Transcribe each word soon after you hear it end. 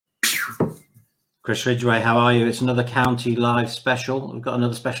Chris Ridgway, how are you? It's another County Live special. We've got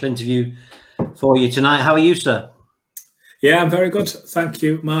another special interview for you tonight. How are you, sir? Yeah, I'm very good. Thank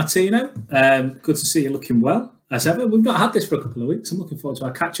you, Martino. Good to see you looking well, as ever. We've not had this for a couple of weeks. I'm looking forward to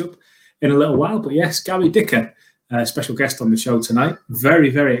our catch-up in a little while. But yes, Gary Dicker, special guest on the show tonight.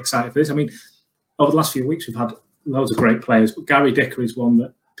 Very, very excited for this. I mean, over the last few weeks, we've had loads of great players, but Gary Dicker is one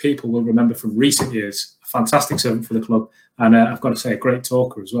that people will remember from recent years. A fantastic servant for the club, and I've got to say, a great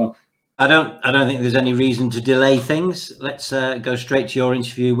talker as well. I don't think there's any reason to delay things. Let's go straight to your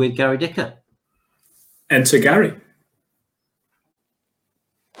interview with Gary Dicker. Enter Gary.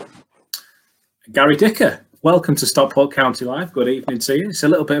 Gary Dicker, welcome to Stockport County Live. Good evening to you. It's a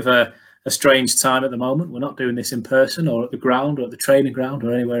little bit of a strange time at the moment. We're not doing this in person or at the ground or at the training ground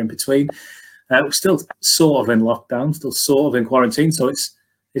or anywhere in between. We're still sort of in lockdown, still sort of in quarantine, so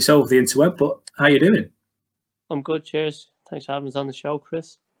it's over the interweb. But how are you doing? I'm good, cheers. Thanks for having us on the show,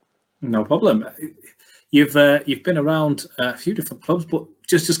 Chris. No problem. You've been around a few different clubs, but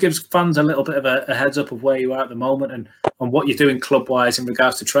just gives fans a little bit of a heads up of where you are at the moment and what you're doing club-wise in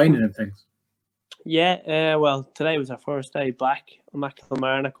regards to training and things. Yeah, well, today was our first day back. I'm at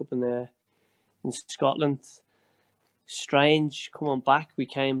Kilmarnock up in Scotland. Strange coming back. We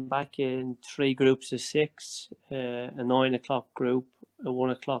came back in 3 groups of 6, a 9 o'clock group, a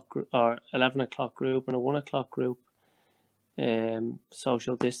 1 o'clock or 11 o'clock group, and a 1 o'clock group.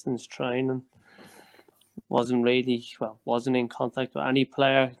 Social distance training. Wasn't in contact with any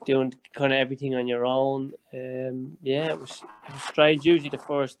player, doing kind of everything on your own. It was strange. Usually the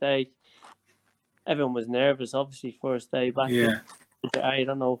first day, everyone was nervous. Obviously, first day back. Yeah. I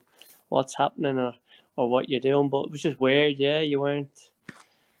don't know what's happening or what you're doing, but it was just weird. Yeah, you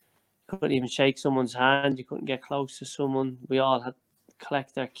couldn't even shake someone's hand. You couldn't get close to someone. We all had to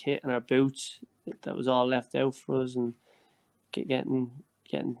collect our kit and our boots. That was all left out for us, and getting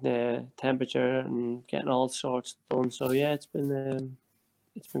the temperature and getting all sorts done. So yeah, it's been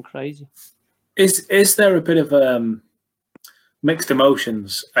crazy. Is there a bit of mixed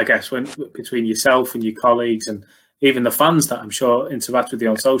emotions, I guess, between yourself and your colleagues and even the fans that I'm sure interact with you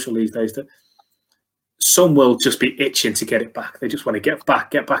on social these days, that some will just be itching to get it back. They just want to get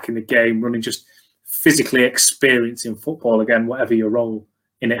back in the game, running, just physically experiencing football again, whatever your role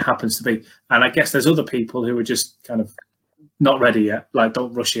in it happens to be. And I guess there's other people who are just kind of not ready yet, like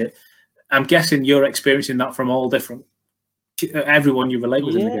don't rush it. I'm guessing you're experiencing that from all different, everyone you relate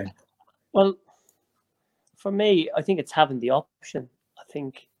with in the game. Well, for me, I think it's having the option. I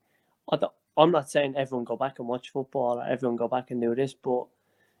think I'm not saying everyone go back and watch football or everyone go back and do this, but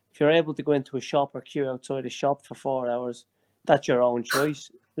if you're able to go into a shop or queue outside a shop for 4 hours, that's your own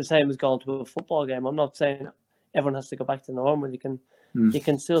choice. The same as going to a football game. I'm not saying everyone has to go back to normal. You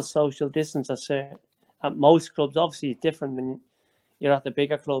can still social distance at most clubs. Obviously, it's different when you're at the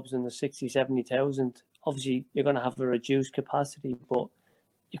bigger clubs in the 60, 70,000. Obviously, you're going to have a reduced capacity, but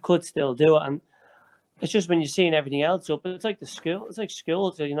you could still do it. And it's just when you're seeing everything else up, it's like it's like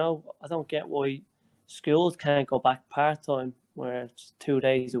schools. I don't get why schools can't go back part-time, where it's 2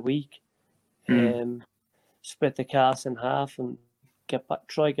 days a week, split the class in half and get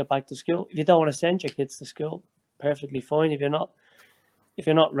back to school. If you don't want to send your kids to school, perfectly fine. If you're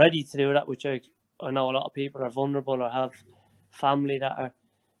not ready to do that, which I know a lot of people are vulnerable or have family that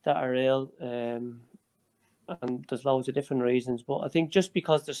are ill, and there's loads of different reasons. But I think just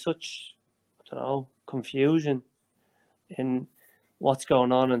because there's such, confusion in what's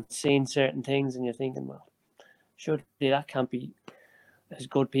going on and seeing certain things, and you're thinking, well, surely that can't be as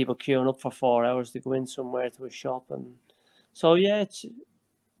good, people queuing up for 4 hours to go in somewhere to a shop. And so, yeah,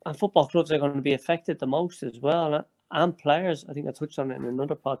 and football clubs are going to be affected the most as well. And players, I think I touched on it in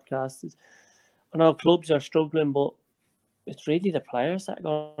another podcast. I know clubs are struggling, but it's really the players that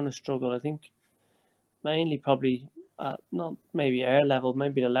are going to struggle. I think mainly probably not maybe our level,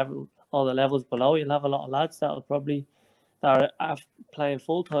 maybe all the levels below. You'll have a lot of lads that are playing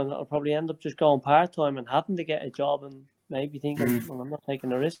full time that will probably end up just going part time and having to get a job and maybe thinking, well, I'm not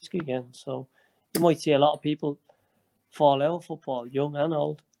taking a risk again. So you might see a lot of people fall out of football, young and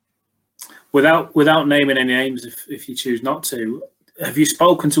old. Without naming any names, if you choose not to, have you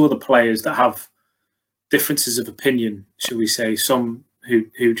spoken to other players that have differences of opinion, shall we say, some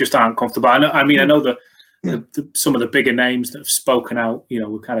who just aren't comfortable? I know that some of the bigger names that have spoken out,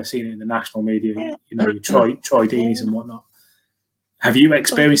 we've kind of seen it in the national media, your Troy Deeney's and whatnot. Have you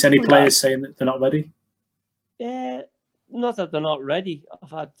experienced any players saying that they're not ready? Not that they're not ready.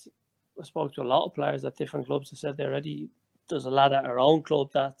 I spoke to a lot of players at different clubs that said they're ready. There's a lad at our own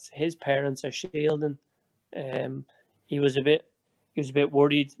club that his parents are shielding. He was a bit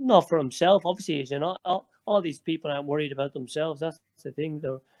worried, not for himself, obviously. All these people aren't worried about themselves. That's the thing.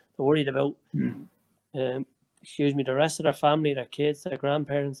 They're worried about, excuse me, the rest of their family, their kids, their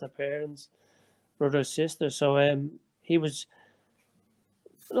grandparents, their parents, brothers, sisters. So he was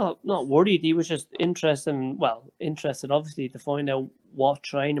not worried. He was just interested, interested obviously to find out what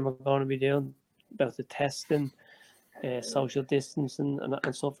training we're going to be doing, about the testing, social distancing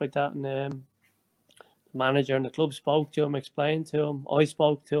and stuff like that. And the manager and the club spoke to him, explained to him. I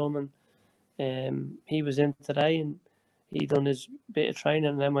spoke to him, and he was in today, and he done his bit of training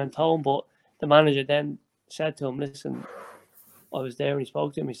and then went home. But the manager then said to him, listen, I was there and he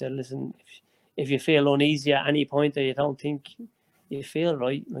spoke to him. He said, listen, if you feel uneasy at any point or you don't think you feel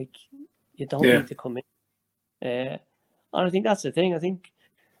right, like, you don't need to come in. And I think that's the thing. I think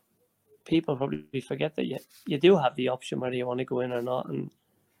people probably forget that you do have the option whether you want to go in or not. And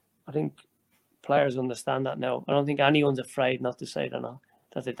I think players understand that now. I don't think anyone's afraid not to say that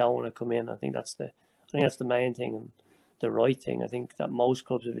they don't want to come in. I think that's the main thing and the right thing. I think that most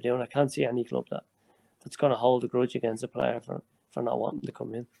clubs will be doing. I can't see any club that's going to hold a grudge against a player for not wanting to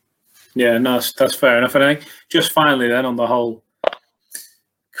come in. Yeah, no, that's fair enough. And I think just finally then on the whole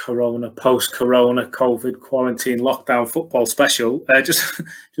post-corona, COVID, quarantine, lockdown football special, just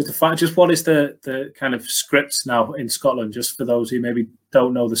what is the kind of scripts now in Scotland, just for those who maybe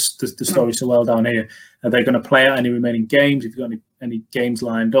don't know the story so well down here? Are they going to play out any remaining games? Have you got any games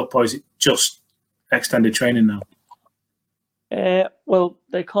lined up, or is it just extended training now? Well,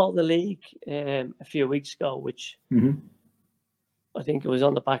 they called the league a few weeks ago, which I think it was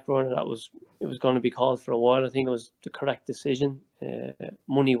on the back burner. It was going to be called for a while. I think it was the correct decision,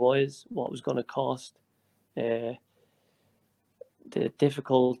 money-wise, what was going to cost. The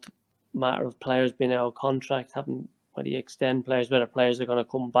difficult matter of players being out of contract, having whether you extend players, whether players are going to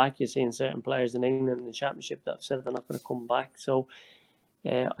come back. You're seeing certain players in England in the Championship that have said they're not going to come back. So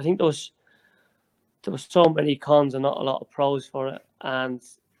I think there was so many cons and not a lot of pros for it, and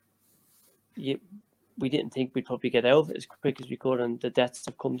we didn't think we'd probably get out of it as quick as we could, and the deaths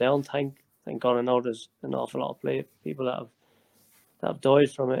have come down. Thank God. I know there's an awful lot of people that have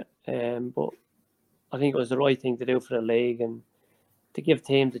died from it, but I think it was the right thing to do for the league and to give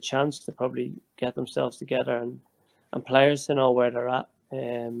teams a chance to probably get themselves together and players to know where they're at.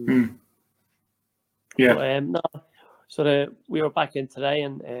 We were back in today,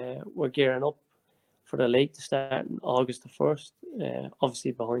 and we're gearing up for the league to start on August the 1st,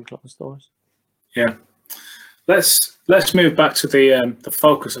 obviously behind closed doors. Yeah. Let's move back to the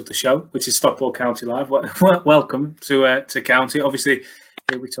focus of the show, which is Stockport County Live. Welcome to County. Obviously,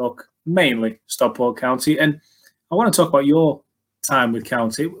 here we talk mainly Stockport County, and I want to talk about your time with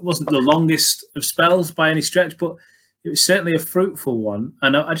County. It wasn't the longest of spells by any stretch, but it was certainly a fruitful one.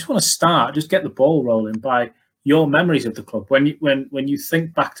 And I just want to just get the ball rolling by your memories of the club. When you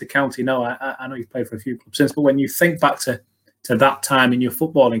think back to County, I know you've played for a few clubs since, but when you think back to that time in your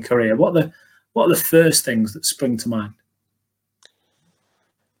footballing career, what are the first things that spring to mind?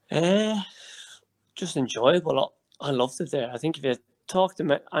 Just enjoyable. I loved it there. I think if you talk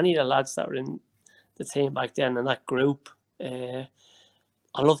to any of the lads that were in the team back then and that group, I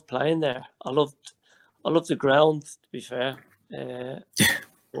loved playing there. I loved the ground, to be fair. The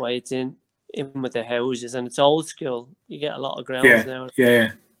way it's in with the houses, and it's old school. You get a lot of grounds now.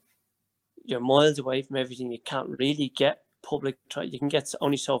 Yeah. You're miles away from everything. You can't really get public. You can get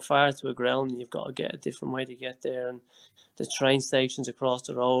only so far to a ground, and you've got to get a different way to get there. And the train stations across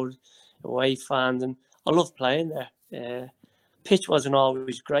the road, away fans, and I loved playing there. Pitch wasn't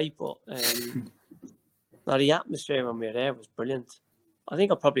always great, but the atmosphere when we were there was brilliant. I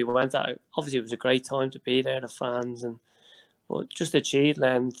think I probably went out. Obviously, it was a great time to be there, the fans, but just the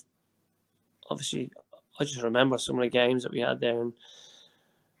Cheadland. Obviously, I just remember some of the games that we had there, and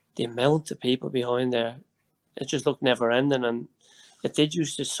the amount of people behind there. It just looked never ending, and it did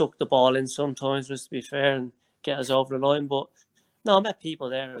used to suck the ball in sometimes, just to be fair, and get us over the line. But no, I met people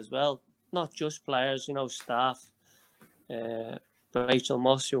there as well, not just players, staff. Rachel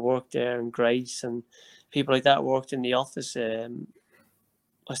Moss, who worked there, and Grace, and people like that worked in the office.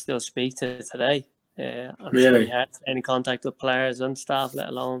 I still speak to today. I'm really hard to stay in contact with players and staff, let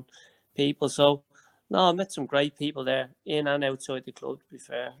alone people. So no, I met some great people there, in and outside the club, to be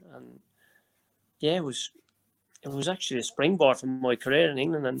fair. And yeah, it was actually a springboard for my career in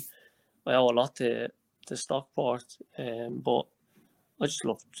England, and I owe a lot to Stockport. But I just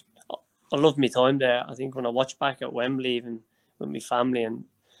loved my time there. I think when I watch back at Wembley, even with my family, and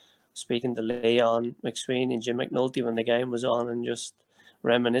speaking to Leon McSweeney and Jim McNulty when the game was on, and just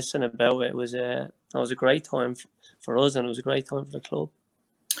reminiscing about it, it was a great time for us, and it was a great time for the club.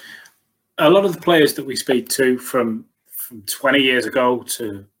 A lot of the players that we speak to from 20 years ago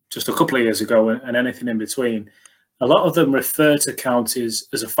to just a couple of years ago and anything in between, a lot of them refer to counties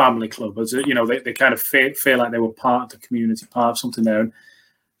as a family club, as a, you know, they kind of feel like they were part of the community, part of something there. And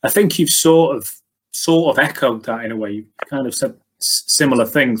I think you've sort of echoed that in a way. You kind of said similar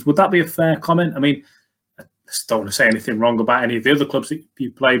things. Would that be a fair comment? I mean, I just don't want to say anything wrong about any of the other clubs that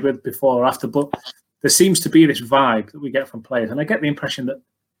you played with before or after, but there seems to be this vibe that we get from players, and I get the impression that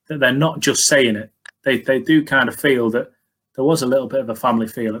they're not just saying it. They do kind of feel that there was a little bit of a family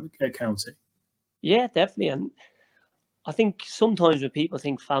feel at County. Yeah, definitely. And I think sometimes when people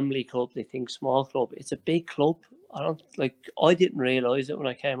think family club, they think small club. It's a big club. I didn't realise it when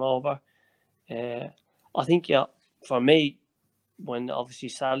I came over. I think, yeah, for me, when obviously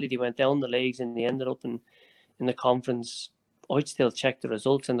sadly they went down the leagues and they ended up in the conference, I'd still check the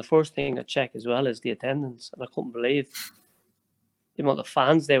results. And the first thing I check as well is the attendance. And I couldn't believe the amount of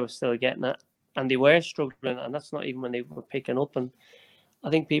fans they were still getting at. And they were struggling, and that's not even when they were picking up. And I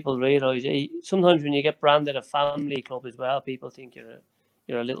think people realise sometimes when you get branded a family club as well, people think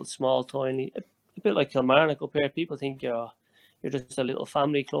you're a little small, tiny, a bit like Kilmarnock up here. People think you're just a little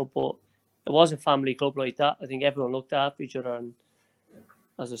family club, but it was a family club like that. I think everyone looked after each other, and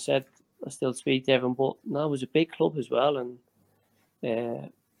as I said, I still speak to everyone. But no, it was a big club as well, and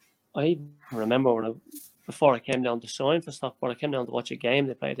I even remember before I came down to sign for Stockport, I came down to watch a game.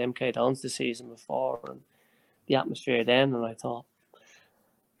 They played MK Dons the season before, and the atmosphere then, and I thought,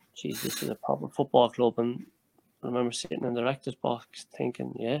 geez, this is a proper football club. And I remember sitting in the director's box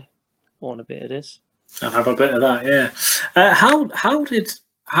thinking, yeah, I want a bit of this. I'll have a bit of that, yeah.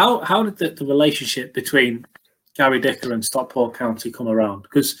 How did the relationship between Gary Dicker and Stockport County come around?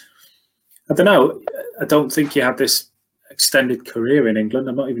 Because I don't know, I don't think you had this extended career in England.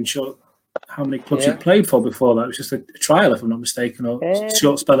 I'm not even sure how many clubs you played for before that. It was just a trial, if I'm not mistaken, or a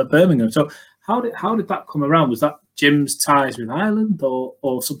short spell at Birmingham. So how did that come around? Was that Jim's ties with Ireland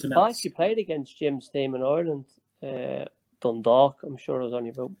or something else? I actually played against Jim's team in Ireland, Dundalk. I'm sure I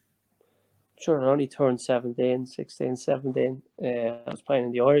only turned 16, 17. I was playing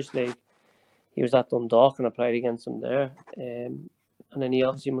in the Irish League. He was at Dundalk and I played against him there. And then he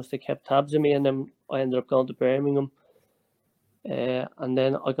obviously must have kept tabs on me, and then I ended up going to Birmingham. And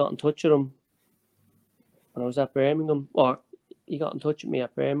then I got in touch with him when I was at Birmingham, or he got in touch with me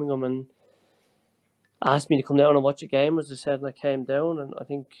at Birmingham and asked me to come down and watch a game, as I said, and I came down, and I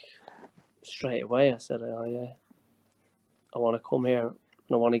think straight away I said, oh yeah, I want to come here and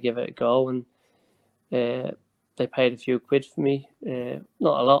I want to give it a go. And they paid a few quid for me,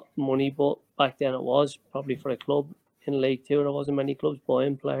 not a lot of money, but back then it was probably for a club in League Two. There wasn't many clubs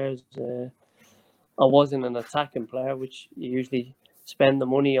buying players. I wasn't an attacking player, which you usually spend the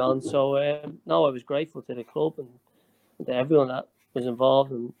money on. So no, I was grateful to the club and to everyone that was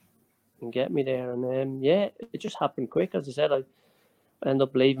involved and get me there. And yeah, it just happened quick. As I said, I ended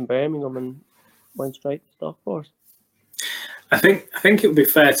up leaving Birmingham and went straight to Stockport. I think it would be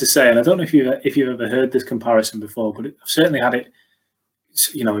fair to say, and I don't know if you've ever heard this comparison before, but I've certainly had it,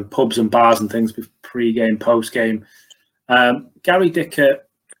 you know, in pubs and bars and things, pre-game, post-game. Gary Dicker,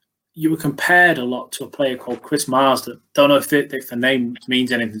 you were compared a lot to a player called Chris Marsden. Don't know if the name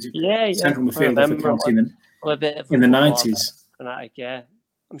means anything. Yeah. Central midfielder for County in the 90s. Yeah,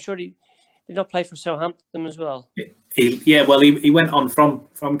 I'm sure he did not play for Southampton as well. He went on from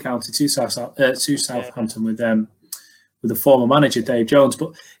County to Southampton with the former manager Dave Jones,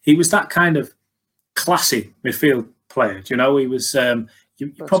 but he was that kind of classy midfield player. You know, he was.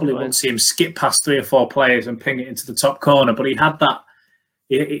 You probably won't see him skip past 3 or 4 players and ping it into the top corner, but he had that.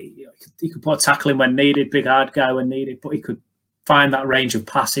 He could put a tackle in when needed, big hard guy when needed, but he could find that range of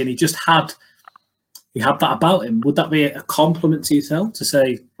passing. He had that about him. Would that be a compliment to yourself to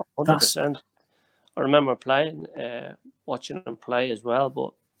say? 100%. I remember playing, watching him play as well.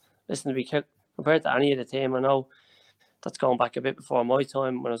 But listen, to be compared to any of the team, I know that's going back a bit before my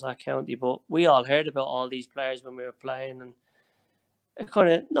time when I was at County. But we all heard about all these players when we were playing, and it kind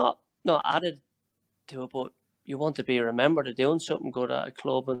of not added to it, but you want to be remembered as doing something good at a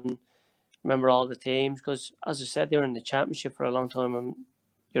club and remember all the teams, because as I said, they're in the championship for a long time and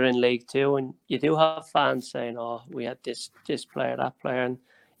you're in League Two, and you do have fans saying, oh, we had this player, that player, and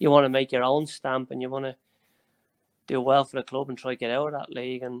you want to make your own stamp and you want to do well for the club and try to get out of that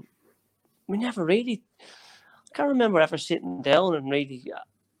league. And we never really, I can't remember ever sitting down and really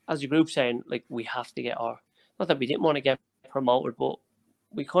as a group saying, like, we have to get not that we didn't want to get promoted, but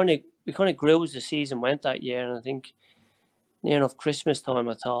we kind of grew as the season went that year. And I think near enough Christmas time,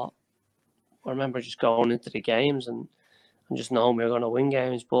 I remember just going into the games and just knowing we were going to win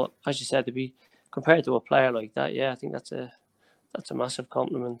games. But as you said, to be compared to a player like that, yeah, I think that's a massive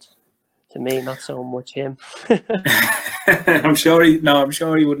compliment to me, not so much him. I'm sure he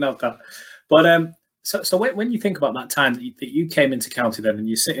wouldn't have that. But So when you think about that time that you came into county then, and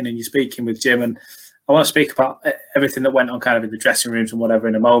you're sitting and you're speaking with Jim, and I want to speak about everything that went on kind of in the dressing rooms and whatever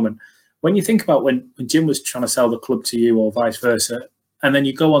in a moment. When you think about when Jim was trying to sell the club to you or vice versa, and then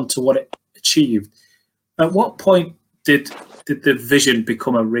you go on to what it achieved, at what point did the vision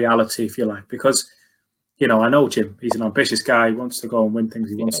become a reality, if you like? Because, you know, I know Jim, he's an ambitious guy, he wants to go and win things,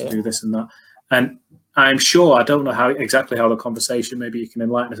 he wants to do this and that. And I'm sure, I don't know exactly how the conversation, maybe you can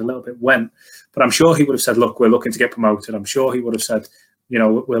enlighten us a little bit, went, but I'm sure he would have said, look, we're looking to get promoted. I'm sure he would have said, you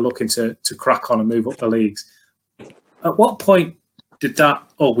know, we're looking to crack on and move up the leagues. At what point did that,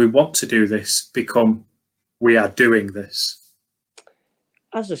 oh, we want to do this, become, we are doing this?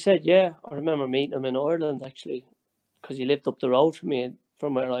 As I said, yeah, I remember meeting him in Ireland, actually, because he lived up the road from me,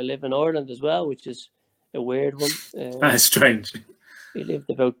 from where I live in Ireland as well, which is a weird one. That's strange. He lived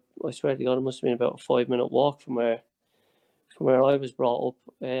about, I swear to God, it must have been about a 5-minute walk from where I was brought up.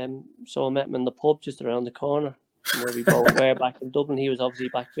 So I met him in the pub just around the corner, from where we both were back in Dublin. He was obviously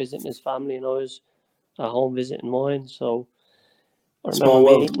back visiting his family, and I was at home visiting mine. So I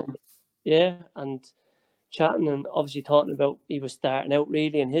remember meeting him, yeah, and chatting, and obviously talking about he was starting out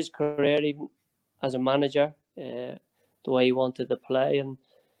really in his career, even as a manager, the way he wanted to play,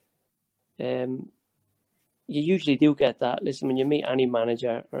 and you usually do get that. Listen, when you meet any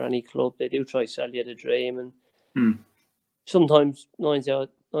manager or any club, they do try to sell you the dream, and sometimes 9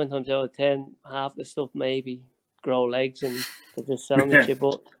 times out of 10, half the stuff maybe grow legs and they're just selling it to you.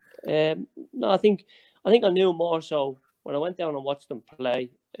 But no, I think I knew more so when I went down and watched them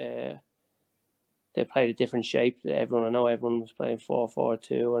play. They played a different shape. I know everyone was playing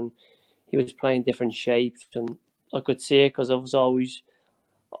 4-4-2, and he was playing different shapes, and I could see it because I've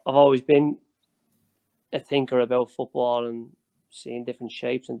always been a thinker about football and seeing different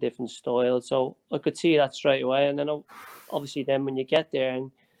shapes and different styles. So I could see that straight away. And then obviously then when you get there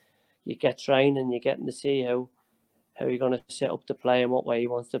and you get training, you're getting to see how you're going to set up the play and what way he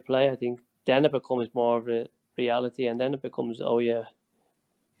wants to play. I think then it becomes more of a reality, and then it becomes, oh yeah,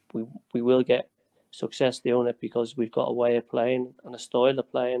 we will get success doing it because we've got a way of playing and a style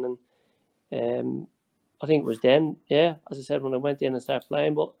of playing. And I think it was then, yeah, as I said, when I went in and started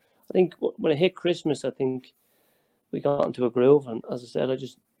playing. But I think when it hit Christmas, I think we got into a groove. And as I said, I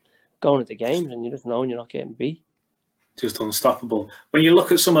just going into games and you just know you're not getting beat. Just unstoppable. When you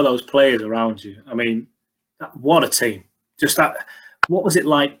look at some of those players around you, I mean, what a team. Just that, what was it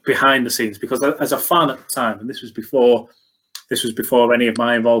like behind the scenes? Because as a fan at the time, and this was before any of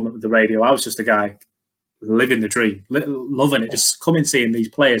my involvement with the radio, I was just a guy living the dream, loving it, just coming seeing these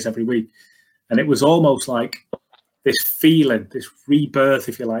players every week. And it was almost like this feeling, this rebirth,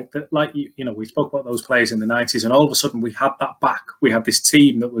 if you like, that, like, you know, we spoke about those players in the 90s, and all of a sudden we had that back. We had this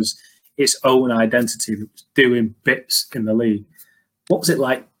team that was its own identity, that was doing bits in the league. What was it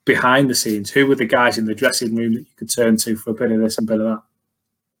like behind the scenes? Who were the guys in the dressing room that you could turn to for a bit of this and a bit of that?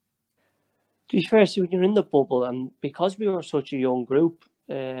 To be fair, so when you're in the bubble, and because we were such a young group,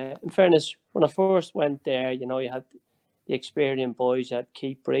 in fairness, when I first went there, you know, you had the experienced boys. You had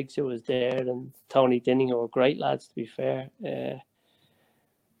Keith Briggs, who was there, and Tony Dinning, who were great lads, to be fair.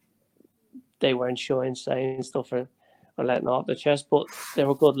 They weren't shy and saying stuff or letting off their chest, but they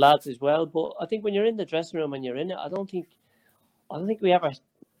were good lads as well. But I think when you're in the dressing room and you're in it, I don't think we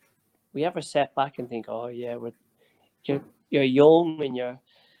ever set back and think, oh yeah, you're young and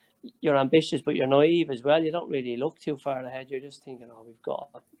you're ambitious, but you're naive as well. You don't really look too far ahead. You're just thinking, oh,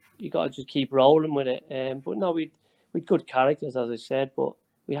 you got to just keep rolling with it. But no, we'd good characters, as I said, but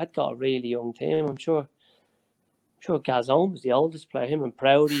we had got a really young team. I'm sure Gazon was the oldest player, him and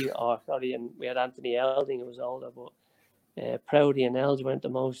Proudy, and we had Anthony Elding, who was older, but Proudy and Els went the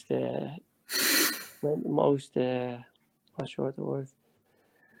most, not sure what the word,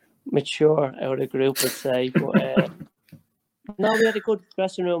 mature out of the group, I'd say. But no, we had a good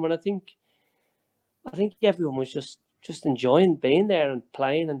dressing room, and I think everyone was just enjoying being there and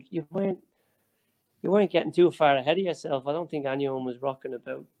playing, and you weren't getting too far ahead of yourself. I don't think anyone was rocking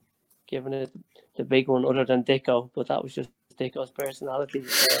about giving it the big one other than Dicko, but that was just Dicko's personality.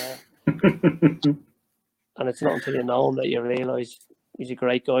 And it's not until you know him that you realise he's a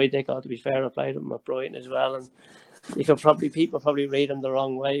great guy, Dicko. To be fair, I played with him at Brighton as well, and people probably read him the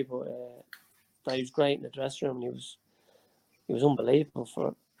wrong way, but he was great in the dressing room. He was unbelievable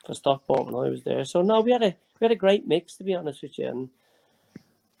for Stockport when I was there. So no, we had a great mix, to be honest with you. And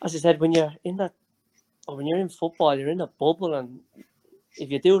as I said, when you're in football, you're in a bubble, and if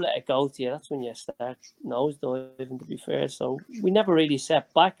you do let it go to you, that's when you start nosediving, to be fair. So we never really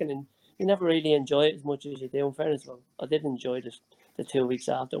set back, and you never really enjoy it as much as you do. In fairness, I did enjoy the the 2 weeks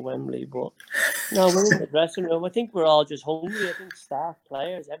after Wembley. But no, we're in the dressing room. I think we're all just hungry. I think staff,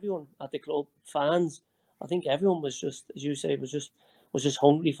 players, everyone at the club, fans. I think everyone was just, as you say, was just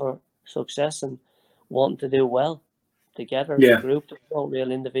hungry for success and wanting to do well together as a group. They weren't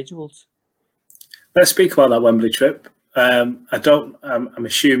real individuals. Let's speak about that Wembley trip. I'm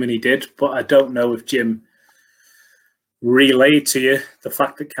assuming he did, but I don't know if Jim relayed to you the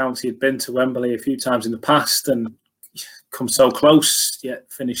fact that County had been to Wembley a few times in the past and come so close,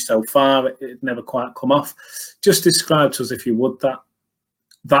 yet finished so far. It never quite come off. Just describe to us, if you would,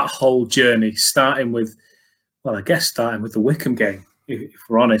 that whole journey, starting with the Wycombe game, if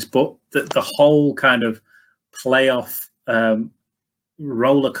we're honest, but the whole kind of playoff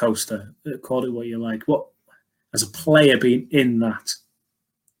roller coaster, call it what you like. What, as a player, being in that?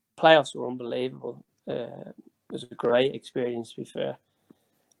 Playoffs were unbelievable. It was a great experience, to be fair.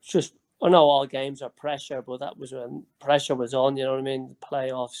 It's just, I know all games are pressure, but that was when pressure was on, you know what I mean? The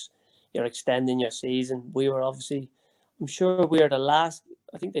playoffs, you're extending your season. We were obviously, I'm sure we were the last,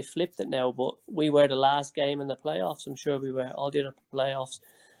 I think they flipped it now, but we were the last game in the playoffs. I'm sure we were all the other playoffs.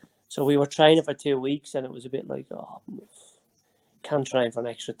 So we were training for 2 weeks, and it was a bit like, can't train for an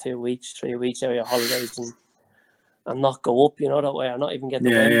extra 2 weeks, 3 weeks out of your holidays and not go up, you know, that way, or not even get the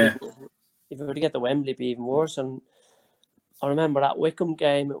Wembley. Yeah. If we were to get the Wembley, it'd be even worse. And I remember that Wycombe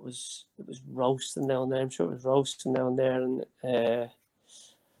game, it was roasting down there. I'm sure it was roasting down there. And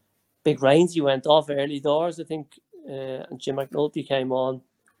big rains, he went off early doors, I think. And Jim McNulty came on.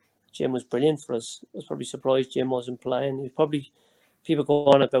 Jim was brilliant for us. I was probably surprised Jim wasn't playing. He was probably, people go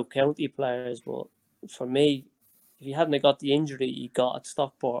on about county players, but for me, if he hadn't got the injury he got at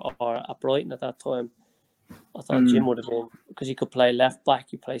Stockport or at Brighton at that time, I thought Jim would have been, because he could play left back,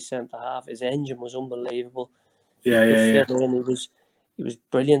 he played centre half. His engine was unbelievable. Yeah. He was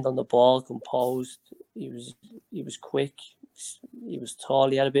brilliant on the ball, composed. He was quick. He was tall.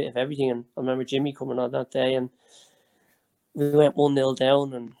 He had a bit of everything. And I remember Jimmy coming on that day, and we went 1-0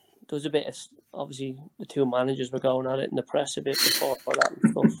 down, and there was a bit of, obviously the two managers were going at it in the press a bit before that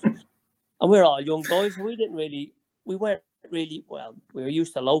and stuff. And we were all young boys, and we weren't really, well, we were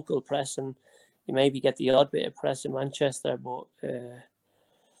used to local press, and you maybe get the odd bit of press in Manchester, but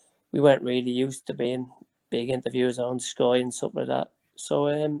we weren't really used to being big interviews on Sky and stuff like that. So,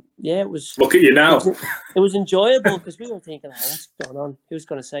 it was... Look at you now. It was enjoyable, because we were thinking, what's going on? Who's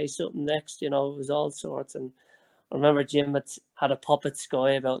going to say something next? You know, it was all sorts. And I remember Jim had a pop at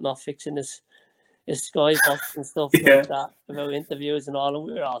Sky about not fixing his Sky box and stuff like that, about interviews and all, and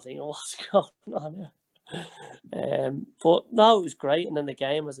we were all thinking, what's going on here? But no, it was great. And then the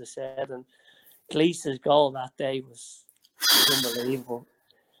game, as I said, and Gleese's goal that day was unbelievable.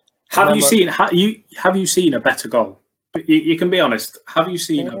 Have you seen a better goal? You can be honest. Have you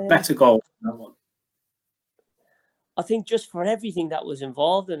seen a better goal than that one? I think just for everything that was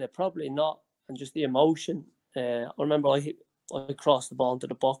involved in it, probably not, and just the emotion. I remember I crossed the ball into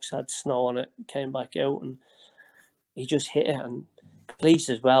the box, had snow on it, came back out, and he just hit it. And Gleese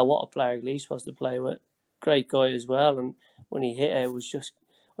as well, what a player Gleese was to play with. Great guy as well. And when he hit it,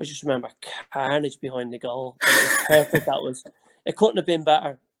 I just remember carnage behind the goal. And it was perfect. It couldn't have been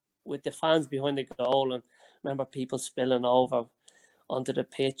better, with the fans behind the goal. And I remember people spilling over onto the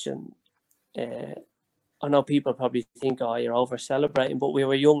pitch. And I know people probably think, you're over celebrating, but we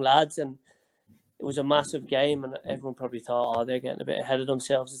were young lads, and it was a massive game, and everyone probably thought, they're getting a bit ahead of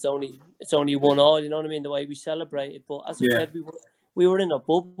themselves. It's only 1-1, you know what I mean? The way we celebrated, but as I said, we were in a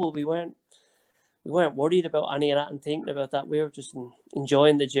bubble. We weren't worried about any of that and thinking about that. We were just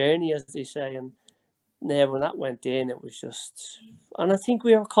enjoying the journey, as they say. And when that went in, it was just, and I think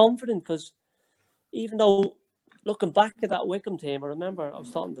we were confident, because even though looking back at that Wycombe team, I remember I was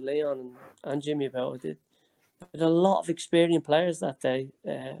talking to Leon and Jimmy about it. There were a lot of experienced players that day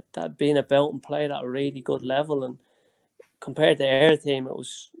that had been about and played at a really good level, and compared to our team, it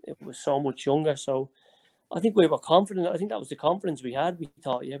was so much younger. So I think we were confident. I think that was the confidence we had. We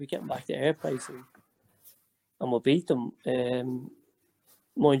thought, we're getting back to our place and we'll beat them.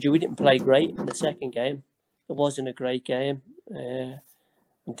 Mind you, we didn't play great in the second game. It wasn't a great game. And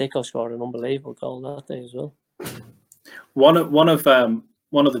Dicko scored an unbelievable goal that day as well. One of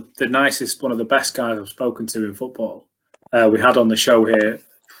the nicest, one of the best guys I've spoken to in football, we had on the show here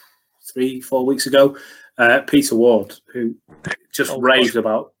 3-4 weeks ago, Peter Ward, who just raved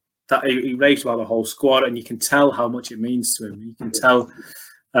about that. He raved about the whole squad, and you can tell how much it means to him. You can tell,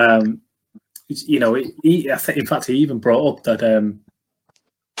 in fact, he even brought up that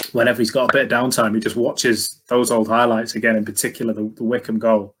whenever he's got a bit of downtime, he just watches those old highlights again, in particular the Wycombe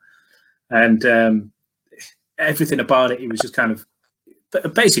goal. And everything about it, he was just kind of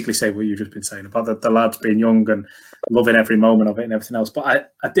basically say what you've just been saying about the lads being young and loving every moment of it and everything else. But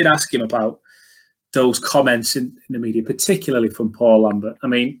I did ask him about those comments in the media, particularly from Paul Lambert. I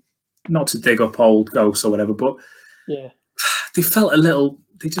mean, not to dig up old ghosts or whatever, but Yeah, they felt a little.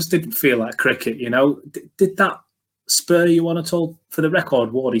 They just didn't feel like cricket, you know. Did that spur you on at all? For the record,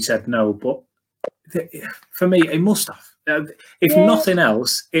 Wardy said no, but for me, it must have. If nothing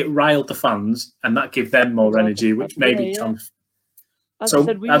else, it riled the fans, and that gave them more energy, which maybe Tom. As So I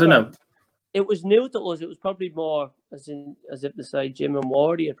said, I don't know. It was new to us. It was probably more as if to say Jim and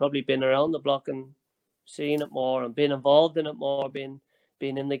Wardy had probably been around the block and seen it more and been involved in it more, been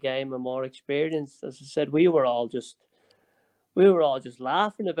in the game and more experienced. As I said, we were all just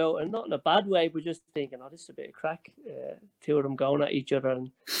laughing about it, and not in a bad way, but just thinking, oh, this is a bit of crack. Two of them going at each other,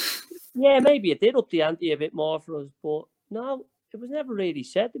 and yeah, maybe it did up the ante a bit more for us, but no, it was never really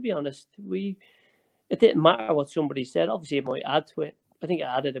said, to be honest. It didn't matter what somebody said. Obviously, it might add to it. I think it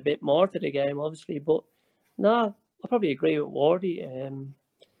added a bit more to the game, obviously, but no, I probably agree with Wardy.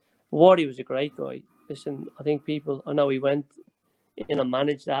 Wardy was a great guy. Listen, I know he went in and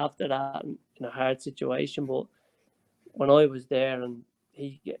managed after that in a hard situation, but when I was there, and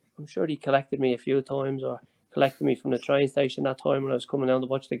I'm sure he collected me a few times, or collected me from the train station that time when I was coming down to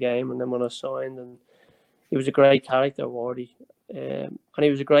watch the game, and then when I signed, and he was a great character, Wardy, and he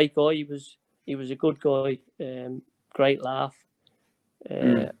was a great guy. He was a good guy, great laugh,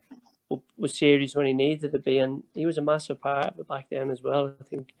 was serious when he needed to be, and he was a massive part of it back then as well. I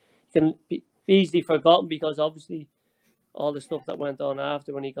think he can be easily forgotten because obviously all the stuff that went on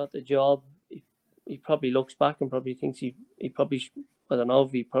after when he got the job, he probably looks back and probably thinks he probably, I don't know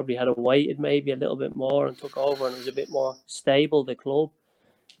if he probably had waited maybe a little bit more and took over and it was a bit more stable, the club.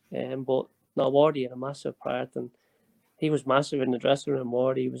 But no, Wardy had a massive part, and he was massive in the dressing room.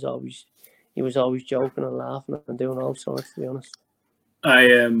 Wardy was always joking and laughing and doing all sorts, to be honest. I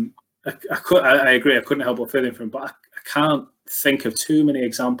agree. I couldn't help but feeling for him, but I can't think of too many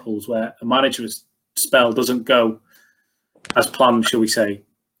examples where a manager's spell doesn't go as planned, shall we say.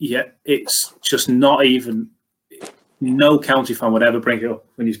 Yet it's just not even. No county fan would ever bring it up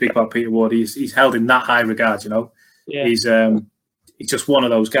when you speak about Peter Ward. He's held in that high regard, you know. Yeah. He's just one of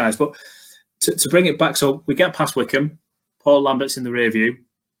those guys. But to bring it back, so we get past Wickham. Paul Lambert's in the rear view.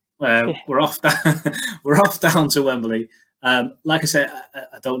 We're off down to Wembley. Like I said,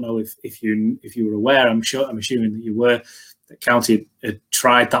 I don't know if you were aware. I'm assuming that you were. That County had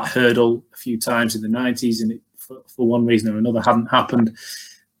tried that hurdle a few times in the 90s, and it, for one reason or another, hadn't happened.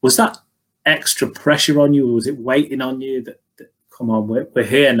 Was that extra pressure on you, or was it waiting on you that come on, we're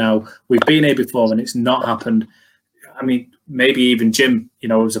here now, we've been here before and it's not happened? I mean, maybe even Jim, you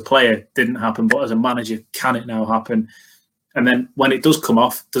know, as a player didn't happen, but as a manager, can it now happen? And then when it does come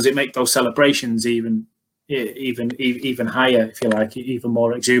off, does it make those celebrations even higher, if you like, even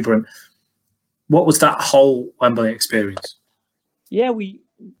more exuberant? What was that whole Wembley experience? Yeah, we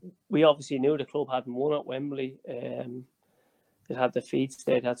obviously knew the club hadn't won at Wembley. It had defeats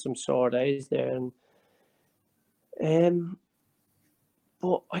there, it had some sore days there, and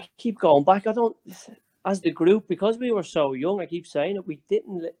but I keep going back. I don't, as the group, because we were so young, I keep saying it, we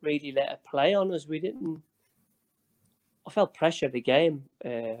didn't really let it play on us. I felt pressure the game,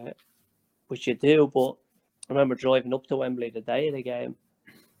 which you do, but I remember driving up to Wembley the day of the game.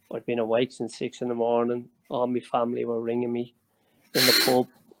 I'd been awake since 6 a.m. All my family were ringing me in the pub.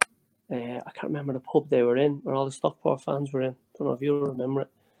 I can't remember the pub they were in, where all the Stockport fans were in. I don't know if you remember it.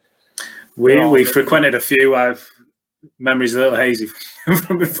 We frequented a few. I've memories a little hazy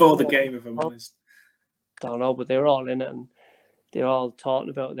from before the game, if I'm honest. I don't know, but they were all in it, and they were all talking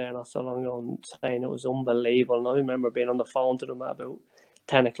about it there not so long ago and saying it was unbelievable. And I remember being on the phone to them at about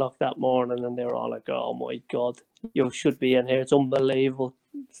 10 o'clock that morning, and they were all like, "Oh my God, you should be in here. It's unbelievable.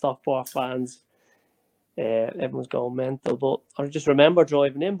 Stockport fans." Everyone's going mental. But I just remember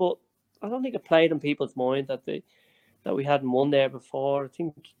driving in, but I don't think it played in people's mind that we hadn't won there before. I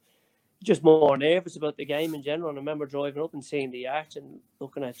think just more nervous about the game in general. And I remember driving up and seeing the arch and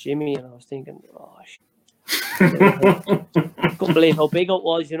looking at Jimmy, and I was thinking, "Oh, couldn't believe how big it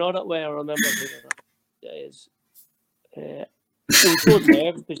was." You know that way. I remember thinking days. It was good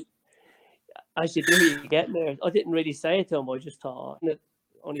nerves, because as you do, you get nerves. I didn't really say it to him. I just thought it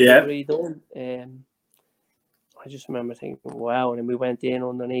only redone. I just remember thinking, wow. And then we went in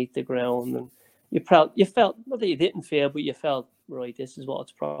underneath the ground, and you felt, not that you didn't feel, but you felt, right, this is what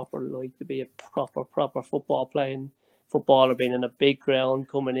it's proper like to be a proper footballer, being in a big ground,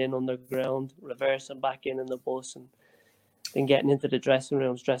 coming in underground, reversing back in the bus, and then getting into the dressing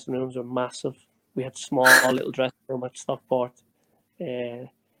rooms. Dressing rooms were massive. We had small little dressing room at Stockport.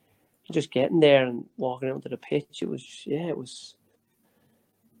 Just getting there and walking out to the pitch, it was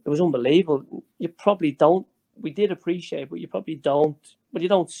was unbelievable. You probably don't. We did appreciate it, but you probably don't. But you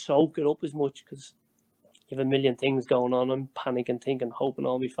don't soak it up as much because you have a million things going on. I'm panicking, thinking, hoping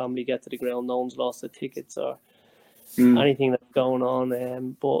all my family get to the ground. No one's lost the tickets or anything that's going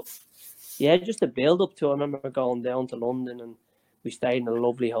on. But yeah, just the build up to. I remember going down to London and we stayed in a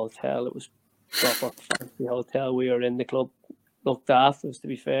lovely hotel. It was proper fancy hotel. We were in. The club looked after us, to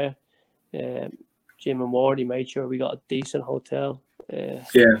be fair. Jim and Wardy made sure we got a decent hotel.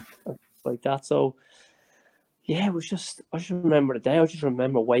 Like that. So yeah, it was just, I just remember the day. I just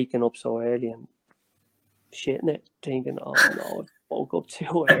remember waking up so early and shitting it, thinking, oh no, I woke up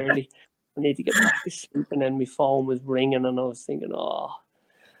too early. I need to get back to sleep. And then my phone was ringing and I was thinking, oh,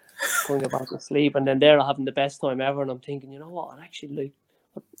 couldn't get back to sleep. And then there I'm having the best time ever. And I'm thinking, you know what, I'd actually like,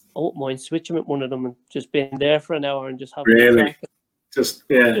 I won't mind switching with one of them and just being there for an hour and just having a crack. Just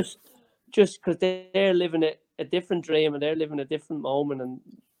because they're living a different dream and they're living a different moment. And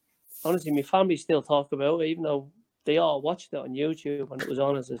honestly, my family still talk about it, even though they all watched it on YouTube and it was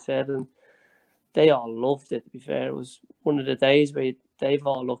on, as I said, and they all loved it, to be fair. It was one of the days where they've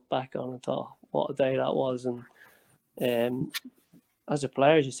all looked back on and thought, what a day that was. And as a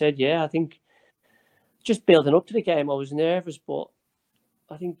player, as you said, yeah, I think just building up to the game, I was nervous, but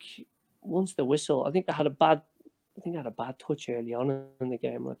I think once the whistle, I think I had a bad touch early on in the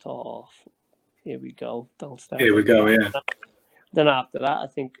game. I thought, oh, here we go. Don't start. Here we go, yeah. Then after that, I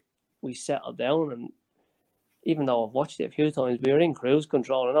think we settled down, and even though I've watched it a few times, we were in cruise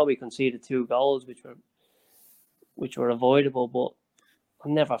control. I know we conceded 2 goals, which were avoidable, but I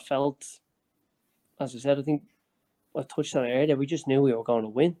never felt, as I said, I think I touched on it earlier, we just knew we were going to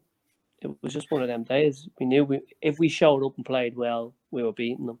win. It was just one of them days. We knew if we showed up and played well, we were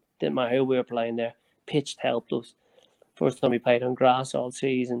beating them. Didn't matter who we were playing there. Pitch helped us. First time we played on grass all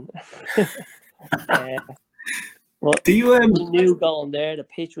season. But we knew going there, the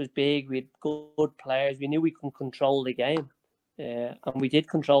pitch was big, we had good players, we knew we could control the game. And we did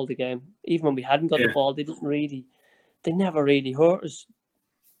control the game. Even when we hadn't got the ball, they never really hurt us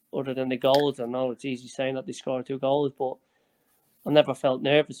other than the goals. I know it's easy saying that they scored 2 goals, but I never felt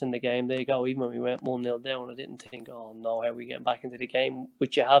nervous in the game. There you go, even when we went 1-0 down, I didn't think, oh no, how are we getting back into the game,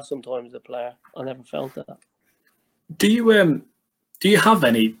 which you have sometimes as a player. I never felt that. Do you have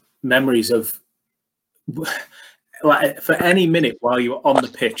any memories of, like, for any minute while you were on the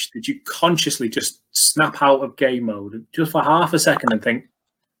pitch, did you consciously just snap out of game mode just for half a second and think,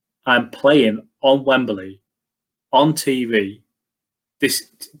 I'm playing on Wembley, on TV?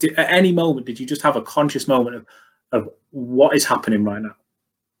 At any moment, did you just have a conscious moment of what is happening right now?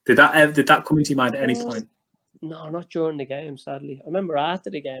 Did that come into your mind at any point? No, not during the game, sadly. I remember after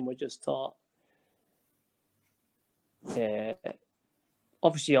the game, I just thought,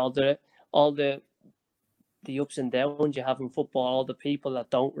 obviously all the ups and downs you have in football, all the people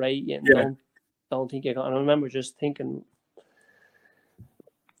that don't rate you and don't think you're going. And I remember just thinking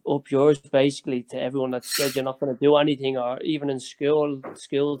up yours basically to everyone that said you're not going to do anything, or even in school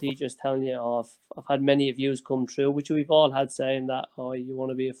teachers telling you, oh, I've had many of yous come through, which we've all had, saying that, oh, you want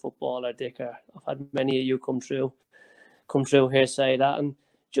to be a footballer, dicker. I've had many of you come through here say that, and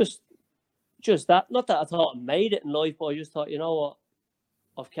just that. Not that I thought I made it in life, but I just thought, you know what,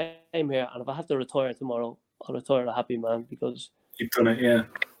 I've came here, and if I have to retire tomorrow, I'll retire a happy man, because you've done it. Yeah,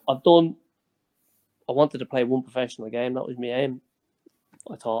 I wanted to play one professional game. That was my aim.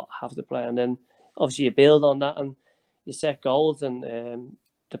 I thought I have to play, and then obviously you build on that and you set goals, and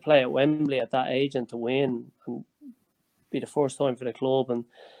to play at Wembley at that age and to win and be the first time for the club, and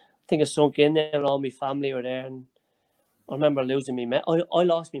I think it sunk in there, and all my family were there, and I remember losing my medal. I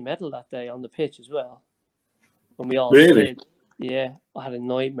lost my medal that day on the pitch as well. When we all slid. Yeah, I had a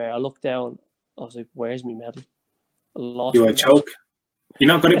nightmare. I looked down, I was like, where's my medal? I lost you were a choke. You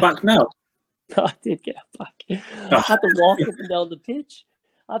not got it back now? I did get it back. I had to walk up and down the pitch.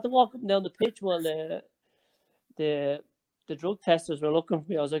 While the drug testers were looking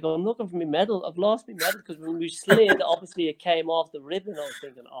for me. I was like, I'm looking for my medal. I've lost my medal, because when we slid, obviously it came off the ribbon. I was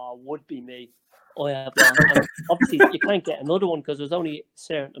thinking, oh, it would be me. I have lost. And obviously, you can't get another one because there's only a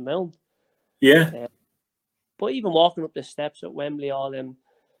certain amount. Yeah. But even walking up the steps at Wembley, all them,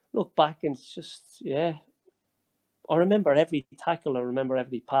 look back and it's just, yeah. I remember every tackle. I remember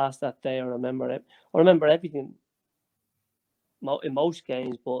every pass that day. I remember everything in most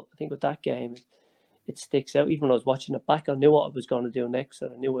games, but I think with that game, it sticks out. Even when I was watching it back, I knew what I was going to do next,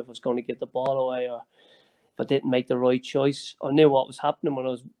 and I knew if I was going to give the ball away or if I didn't make the right choice. I knew what was happening when I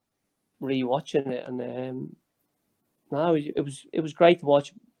was re-watching it, and no, it was great to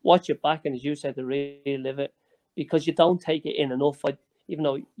watch it back, and as you said, to relive it, because you don't take it in enough. Even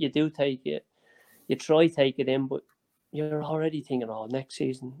though you do take it, you try take it in, but you're already thinking, oh, next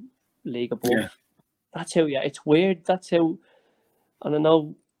season, league above. Yeah. That's how it's weird. That's how, and I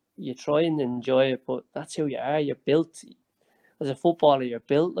know you try and enjoy it, but that's who you are. You're built as a footballer. You're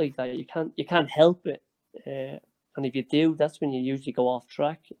built like that. You can't help it. And if you do, that's when you usually go off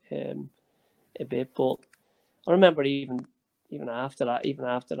track a bit. But I remember even after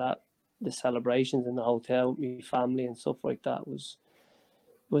that, the celebrations in the hotel, my family and stuff like that was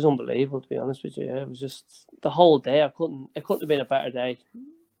unbelievable, to be honest with you. Yeah, it was just the whole day. It couldn't have been a better day.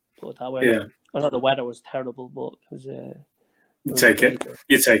 Put it that way. Yeah. I know the weather was terrible, but it was. You take it.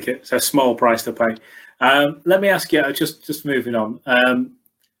 You take it. It's a small price to pay. Let me ask you, just moving on.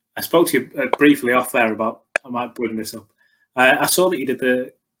 I spoke to you briefly off there about, I might bring this up. I saw that you did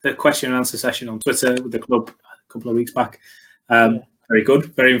the question and answer session on Twitter with the club a couple of weeks back. Very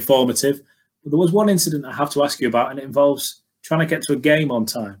good, very informative. But there was one incident I have to ask you about, and it involves trying to get to a game on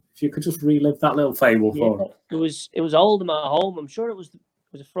time. If you could just relive that little fable for us. It was Oldham at home. I'm sure it was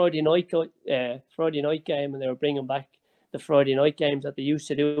a Friday night game, and they were bringing back the Friday night games that they used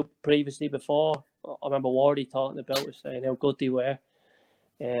to do previously before. I remember Wardy talking about it, saying how good they were.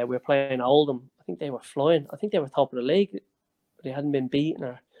 We were playing Oldham. I think they were flying. I think they were top of the league. But they hadn't been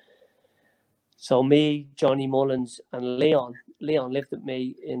beaten. So me, Johnny Mullins, and Leon lived with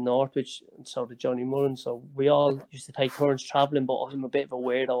me in Northwich, and so did Johnny Mullins. So we all used to take turns travelling, but I'm a bit of a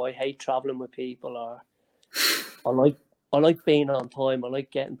weirdo. I hate travelling with people. Or I like being on time. I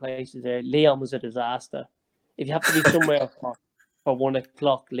like getting places there. Leon was a disaster. If you have to be somewhere for 1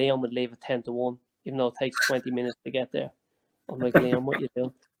 o'clock, Leon would leave at 10 to 1, even though it takes 20 minutes to get there. I'm like, Leon, what you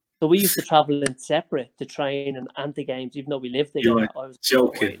doing? So we used to travel in separate to train and anti-games, even though we lived together. I was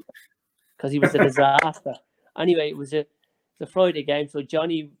joking. Because he was a disaster. Anyway, it was a Friday game. So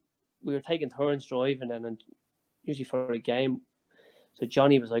Johnny, we were taking turns driving and usually for a game. So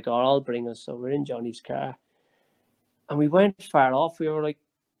Johnny was like, oh, I'll bring us. So we're in Johnny's car. And we went far off. We were like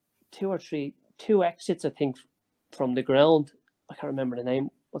two exits, I think, from the ground. I can't remember the name.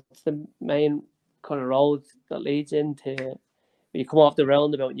 What's the main kind of road that leads into... You come off the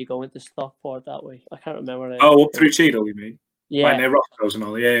roundabout and you go into Stockport that way. I can't remember. Oh, up through Cheadle, you mean? Yeah. Right near Roscoe's and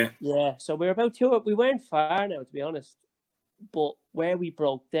all. Yeah. Yeah. So we were about we weren't far now, to be honest. But where we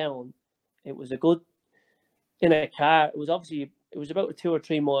broke down, it was a good in a car. It was about a 2 or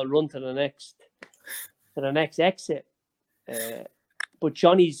 3 mile run to the next exit. But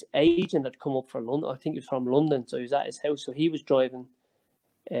Johnny's agent had come up from London. I think he was from London, so he was at his house. So he was driving,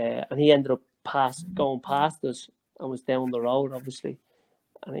 and he ended up going past us. And was down the road, obviously,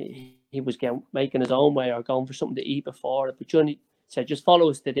 and he was making his own way or going for something to eat before it. But Johnny said, "Just follow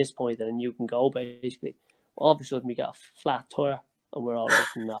us to this point, and then you can go." Basically, all of a sudden we got a flat tire, and we're all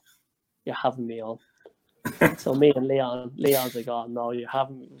looking at, "You're having me on." So me and Leon's like, "Oh no, you're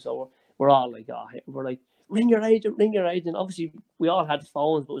having me." So we're all like, "Oh," we're like, ring your agent." Obviously, we all had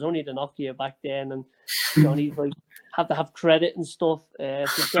phones, but it was only the Nokia back then, and Johnny's like, had to have credit and stuff. So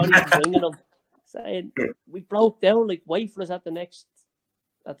Johnny's ringing them, saying, we broke down, like, wait for us at the next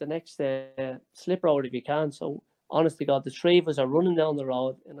slip road if you can. So honest to God, the 3 of us are running down the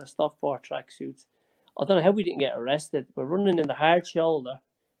road in a Stockport tracksuits. I don't know how we didn't get arrested. We're running in the hard shoulder.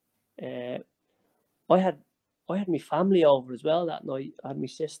 I had my family over as well that night. I had my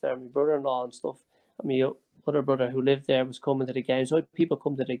sister and my brother-in-law and stuff, and my other brother who lived there was coming to the game. So people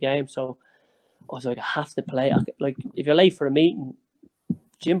come to the game. So I was like, I have to play. Like, if you're late for a meeting,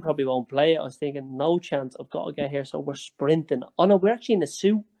 Jim probably won't play it. I was thinking, no chance. I've got to get here. So we're sprinting. Oh no, we're actually in a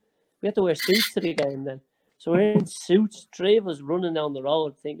suit. We had to wear suits to the game then. So we're in suits. 3 of us running down the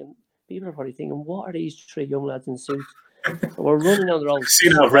road, thinking, people are probably thinking, what are these 3 young lads in suits? So we're running down the road.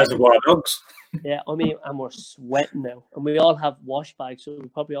 Seen how Reservoir Dogs. Yeah, I mean, and we're sweating now. And we all have wash bags, so we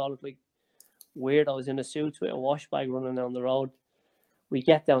probably all look like weirdos in a suit with a wash bag running down the road. We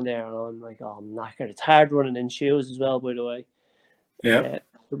get down there and I'm like, oh, I'm knackered. It's hard running in shoes as well, by the way. Yeah.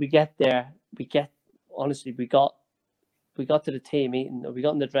 So we get there. We got to the team meeting. We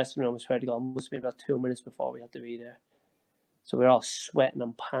got in the dressing room. I swear to God, it must have been about 2 minutes before we had to be there. So we're all sweating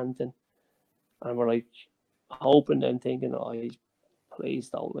and panting. And we're like hoping and thinking, oh, please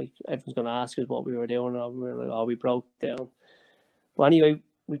don't. Like, everyone's going to ask us what we were doing. And we were like, oh, we broke down. But anyway,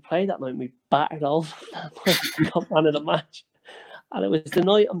 we played that night and we battered all we got man of the match. And it was the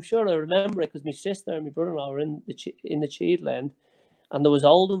night, I'm sure I remember it because my sister and my brother-in-law were in the Cheadle end. And there was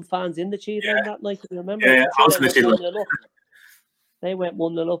Oldham fans in the Cheadle end that night. Do you remember? Yeah, I was in the Cheadle. They went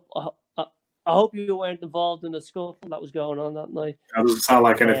 1-0 up. I hope you weren't involved in the scuffle that was going on that night. That doesn't sound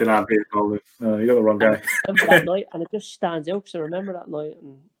like anything I'd be involved with. No, you got the wrong guy. I remember that night, and it just stands out because I remember that night,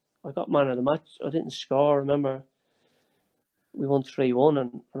 and I got man of the match. I didn't score. I remember we won 3-1,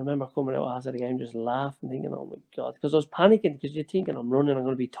 and I remember coming out after the game just laughing, thinking, oh my God, because I was panicking, because you're thinking, I'm running, I'm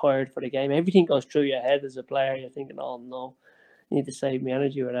going to be tired for the game. Everything goes through your head as a player. You're thinking, oh no, I need to save my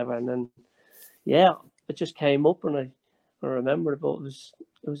energy or whatever. And then, yeah, it just came up, and I remember it, but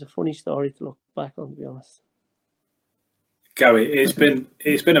it was a funny story to look back on, to be honest. Gary, it's been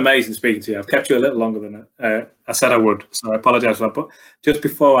amazing speaking to you. I've kept you a little longer than I said I would, so I apologise for that. But just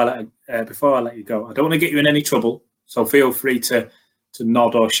before I let you go, I don't want to get you in any trouble, so feel free to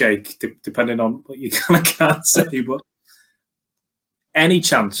nod or shake, depending on what you kind of can't say. But any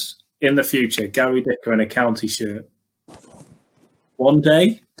chance in the future, Gary Dicker in a county shirt, one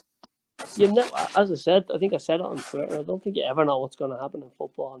day? You know, as I said, I think I said it on Twitter, I don't think you ever know what's going to happen in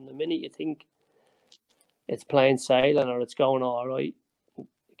football. And the minute you think it's plain sailing or it's going all right, the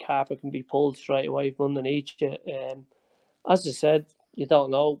carpet can be pulled straight away from underneath you. As I said, you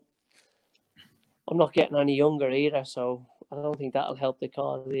don't know. I'm not getting any younger either, so I don't think that'll help the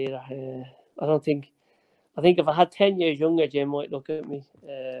cause either. I think if I had 10 years younger, Jim might look at me.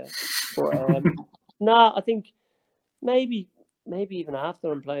 Nah, I think maybe even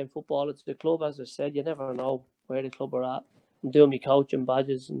after I'm playing football at the club, as I said, you never know where the club are at. I'm doing my coaching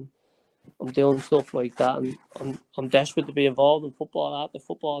badges and I'm doing stuff like that, and I'm desperate to be involved in football. After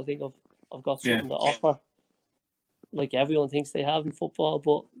football, I think I've got something to offer, like everyone thinks they have in football.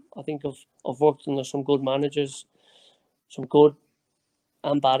 But I think I've worked under some good managers, some good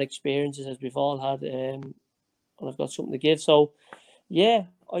and bad experiences, as we've all had, and I've got something to give. So, yeah,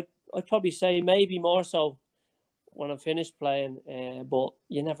 I'd probably say maybe more so when I'm finished playing, but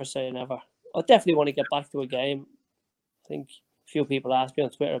you never say never. I definitely want to get back to a game. I think a few people asked me on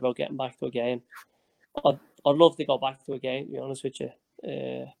Twitter about getting back to a game. I'd love to go back to a game, to be honest with you.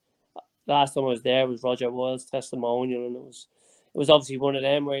 Last time I was there was Roger Wild's testimonial, and it was obviously one of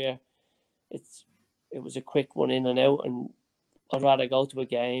them where it was a quick one in and out, and I'd rather go to a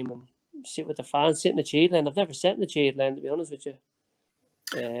game and sit with the fans, sit in the cheat lane. I've never sat in the cheat lane, to be honest with you.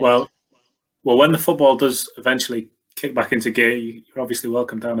 Well, when the football does eventually kick back into gear, you're obviously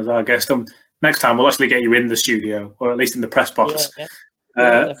welcome down as our guest. Next time we'll actually get you in the studio, or at least in the press box,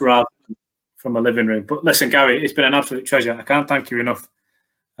 rather than from a living room. But listen, Gary, it's been an absolute treasure. I can't thank you enough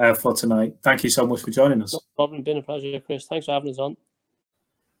for tonight. Thank you so much for joining us. No problem. Been a pleasure, Chris. Thanks for having us on.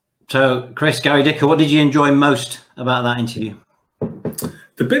 So, Chris, Gary Dicker, what did you enjoy most about that interview?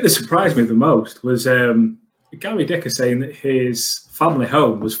 The bit that surprised me the most was Gary Dicker saying that his family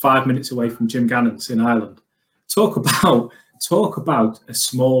home was 5 minutes away from Jim Gannon's in Ireland. Talk about a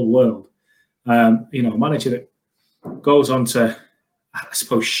small world. A manager that goes on to, I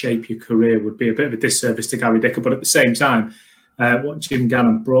suppose, shape your career would be a bit of a disservice to Gary Dicker. But at the same time, what Jim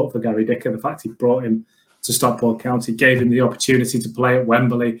Gannon brought for Gary Dicker, the fact he brought him to Stockport County, gave him the opportunity to play at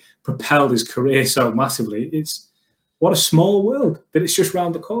Wembley, propelled his career so massively. What a small world, that it's just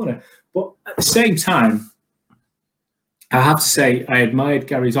round the corner. But at the same time, I have to say I admired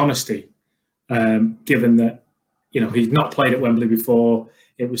Gary's honesty, given that, he'd not played at Wembley before.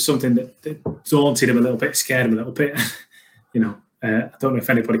 It was something that daunted him a little bit, scared him a little bit. I don't know if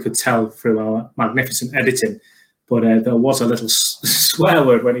anybody could tell through our magnificent editing, but there was a little swear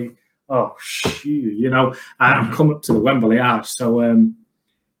word when I'm coming up to the Wembley Arch. So,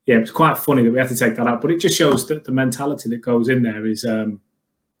 it was quite funny that we had to take that out. But it just shows that the mentality that goes in there is,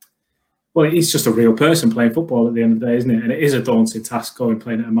 he's just a real person playing football at the end of the day, isn't it? And it is a daunting task playing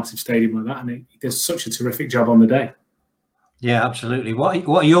at a massive stadium like that. And he does such a terrific job on the day. Yeah, absolutely. What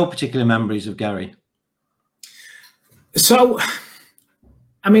are your particular memories of Gary? So,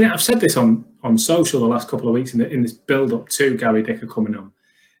 I've said this on social the last couple of weeks in this build-up to Gary Dicker coming on,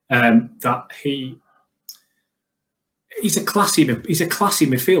 that he's a classy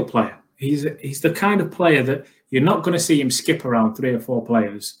midfield player. He's the kind of player that you're not going to see him skip around 3 or 4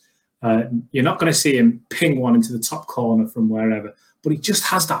 players. You're not going to see him ping one into the top corner from wherever. But he just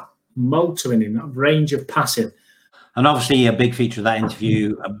has that motor in him, that range of passing. And obviously a big feature of that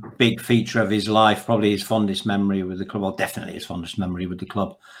interview, a big feature of his life, probably his fondest memory with the club. Well, definitely his fondest memory with the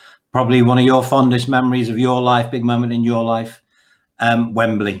club. Probably one of your fondest memories of your life, big moment in your life,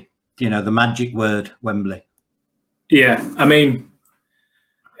 Wembley. The magic word, Wembley. Yeah,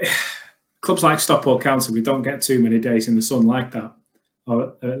 clubs like Stockport County, we don't get too many days in the sun like that.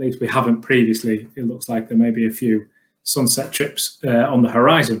 Or at least we haven't previously. It looks like there may be a few sunset trips on the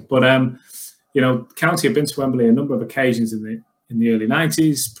horizon. But County have been to Wembley a number of occasions in the early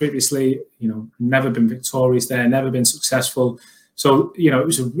 90s. Previously, never been victorious there, never been successful. So it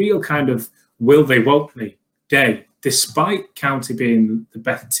was a real kind of will they, won't they day. Despite County being the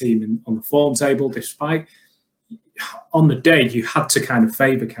better team on the form table, despite on the day you had to kind of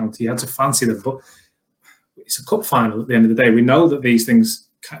favour County, you had to fancy them. But it's a cup final at the end of the day. We know that these things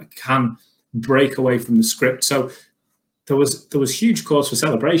can break away from the script. So there was huge cause for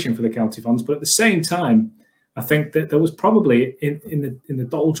celebration for the county fans, but at the same time, I think that there was probably in the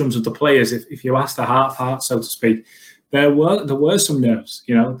doldrums of the players, if you asked the heart, so to speak, there were some nerves.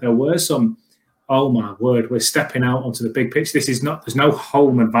 You know, there were some. Oh my word, we're stepping out onto the big pitch. There's no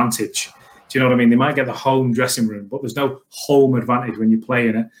home advantage. Do you know what I mean? They might get the home dressing room, but there's no home advantage when you play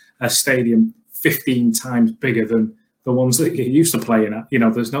in a stadium 15 times bigger than the ones that you're used to playing at. You know,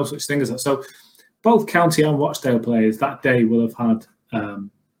 there's no such thing as that. So both County and Rochdale players that day will have had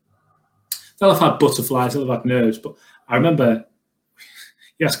they'll have had butterflies, they'll have had nerves. But I remember,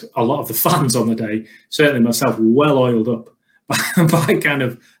 yes, a lot of the fans on the day, certainly myself, well oiled up by kind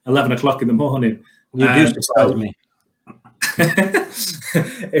of 11 o'clock in the morning. You do surprise me.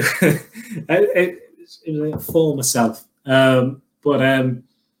 It was a full myself. It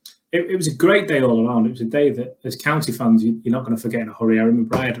was a great day all around. It was a day that, as county fans, you're not going to forget in a hurry. I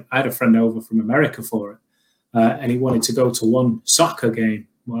remember I had a friend over from America for it, and he wanted to go to one soccer game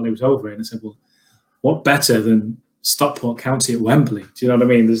while he was over here. And I said, well, what better than Stockport County at Wembley? Do you know what I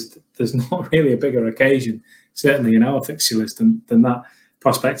mean? There's not really a bigger occasion, certainly in our fixture list, than that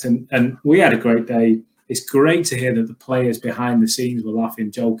prospect. And we had a great day. It's great to hear that the players behind the scenes were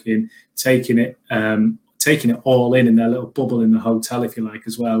laughing, joking, taking it all in their little bubble in the hotel, if you like,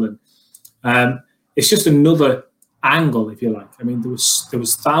 as well. And it's just another angle, if you like. I mean, there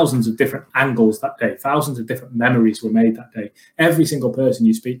was thousands of different angles that day. Thousands of different memories were made that day. Every single person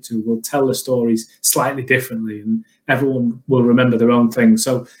you speak to will tell the stories slightly differently, and everyone will remember their own thing.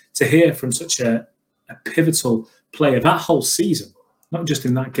 So to hear from such a pivotal player that whole season, not just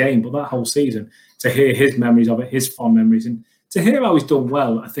in that game, but that whole season, to hear his memories of it, his fond memories, and to hear how he's done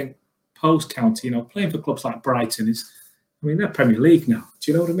well, I think post-county, you know, playing for clubs like Brighton is, I mean, they're Premier League now.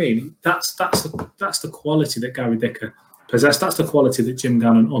 Do you know what I mean? That's the quality that Gary Dicker possessed. That's the quality that Jim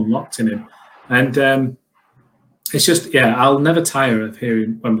Gannon unlocked in him. And it's just, yeah, I'll never tire of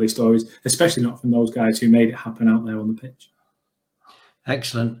hearing Wembley stories, especially not from those guys who made it happen out there on the pitch.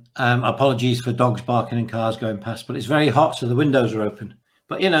 Excellent. Apologies for dogs barking and cars going past, but it's very hot, so the windows are open.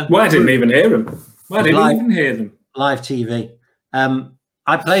 But, you know. Well, I didn't even hear them. I didn't even hear them. Live TV.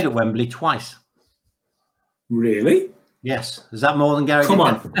 I played at Wembley twice. Really? Yes. Is that more than Gary? Come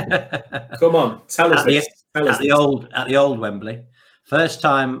on. Come on. Tell us this. At the old Wembley. First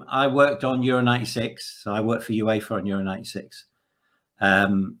time I worked on Euro 96. So I worked for UEFA on Euro 96.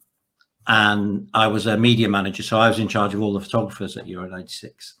 And I was a media manager. So I was in charge of all the photographers at Euro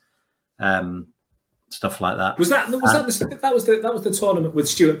 96. Stuff like that. Was that the tournament with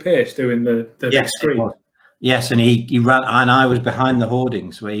Stuart Pearce doing the big screen? Yes, and he ran, and I was behind the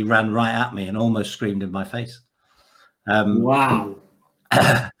hoardings where he ran right at me and almost screamed in my face. Wow!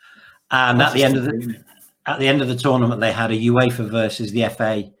 And at the end of the tournament, they had a UEFA versus the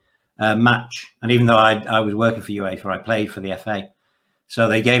FA match. And even though I was working for UEFA, I played for the FA. So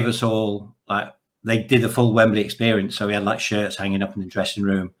they gave us all, like, they did the full Wembley experience. So we had like shirts hanging up in the dressing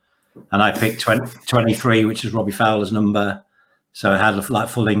room, and I picked 23, which is Robbie Fowler's number. So I had a like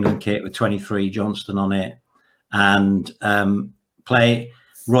full England kit with 23 Johnston on it. And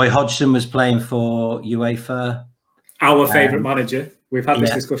Roy Hodgson was playing for UEFA. Our favourite manager. We've had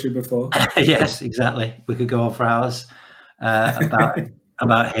this discussion before. Yes, exactly. We could go on for hours about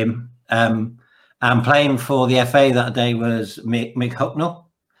him. And playing for the FA that day was Mick Hucknall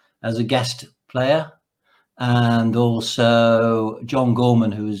as a guest player, and also John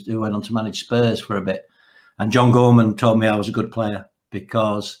Gorman, who went on to manage Spurs for a bit. And John Gorman told me I was a good player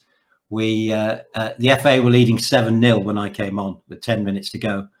because the FA were leading 7-0 when I came on with 10 minutes to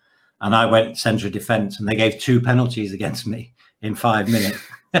go, and I went centre of defence, and they gave 2 penalties against me in 5 minutes.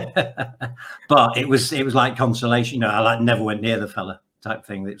 But it was like consolation. You know, I never went near the fella type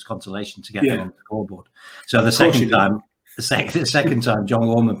thing. It was consolation to get me on the scoreboard. So the second time, John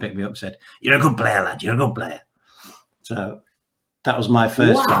Warman picked me up and said, "You're a good player, lad. You're a good player." So that was my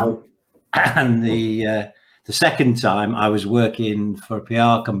first time. And the second time, I was working for a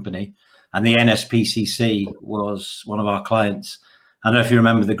PR company, and the NSPCC was one of our clients. I don't know if you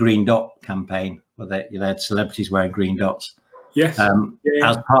remember the Green Dot campaign, where they had celebrities wearing green dots. Yes.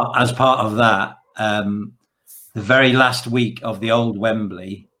 As part of that, the very last week of the old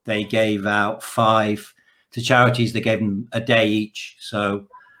Wembley, they gave out 5 to charities. They gave them a day each. So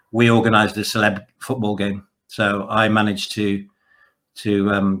we organised a celeb football game. So I managed to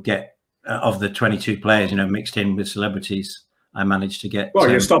get of the 22 players, you know, mixed in with celebrities. I managed to get. Well,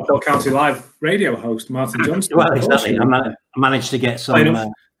 you're Stockport County Live radio host, Martin Johnston. Well, exactly. I managed to get some.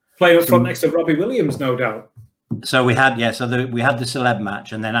 Playing up front next to Robbie Williams, no doubt. So we had, we had the celeb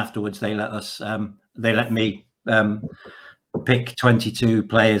match, and then afterwards they let us they let me pick 22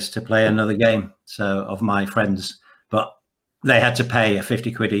 players to play another game, so of my friends, but they had to pay a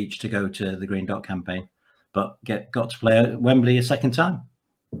 50 quid each to go to the Green Dot campaign, but got to play at Wembley a second time.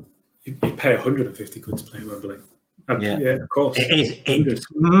 You pay 150 quid to play Wembley. Yeah, of course. It's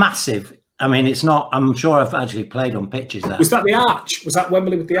massive. I mean, it's not. I'm sure I've actually played on pitches there. Was that the Arch? Was that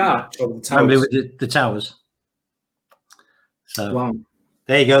Wembley with the Arch or the Towers? Wembley with the Towers. So wow.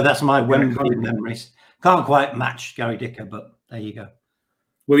 There you go. That's my Wembley memories. Can't quite match Gary Dicker, but there you go.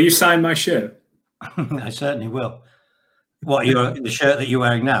 Will you sign my shirt? I certainly will. What, the shirt that you're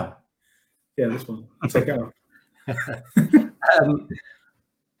wearing now? Yeah, this one. I'll take it off.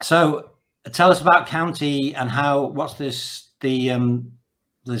 So tell us about County and what's the state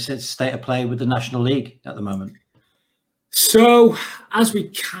of play with the National League at the moment? So, as we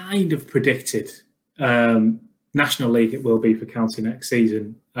kind of predicted, National League it will be for County next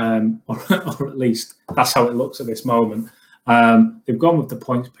season, or at least that's how it looks at this moment. They've gone with the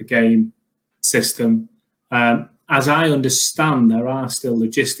points per game system. As I understand, there are still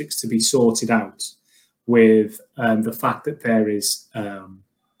logistics to be sorted out with the fact that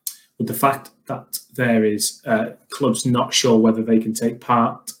there is clubs not sure whether they can take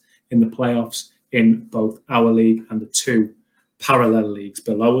part in the playoffs in both our league and the two parallel leagues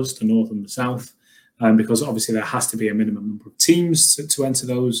below us, the North and the South, because obviously there has to be a minimum number of teams to enter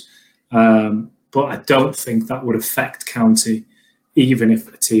those. But I don't think that would affect County, even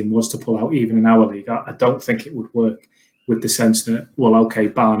if a team was to pull out, even in our league. I don't think it would work with the sense that, well, okay,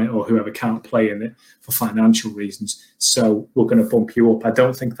 Barnet or whoever can't play in it for financial reasons, so we're going to bump you up. I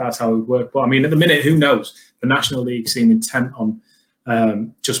don't think that's how it would work. But I mean, at the minute, who knows? The National League seem intent on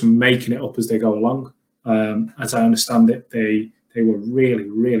just making it up as they go along. As I understand it, they were really,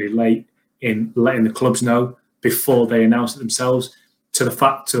 really late in letting the clubs know before they announced it themselves, to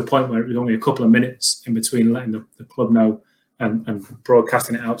the point where it was only a couple of minutes in between letting the club know and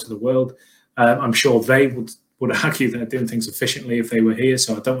broadcasting it out to the world. I'm sure they would argue that they're doing things efficiently if they were here,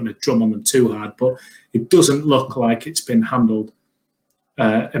 so I don't want to drum on them too hard, but it doesn't look like it's been handled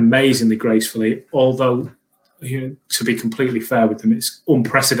amazingly gracefully, although, to be completely fair with them, it's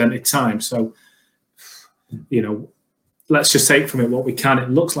unprecedented time. So, let's just take from it what we can. It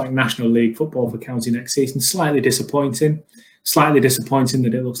looks like National League football for County next season. Slightly disappointing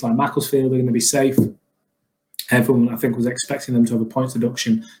that it looks like Macclesfield are going to be safe. Everyone, I think, was expecting them to have a points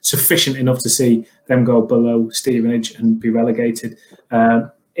deduction sufficient enough to see them go below Stevenage and be relegated.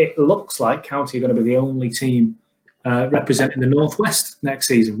 It looks like County are going to be the only team representing the Northwest next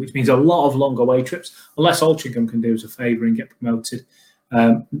season, which means a lot of long away trips, unless Altrincham can do us a favour and get promoted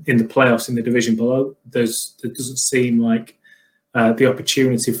in the playoffs in the division below. There doesn't seem like the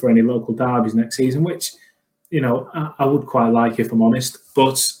opportunity for any local derbies next season, which, I would quite like, if I'm honest.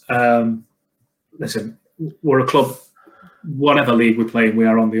 But listen, we're a club, whatever league we play in, we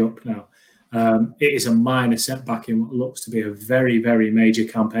are on the up now. It is a minor setback in what looks to be a very, very major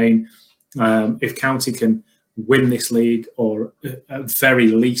campaign. If County can win this league, or at very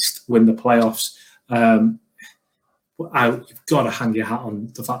least win the playoffs, you've got to hang your hat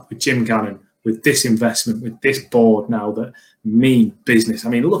on the fact with Jim Gannon, with this investment, with this board now that mean business. I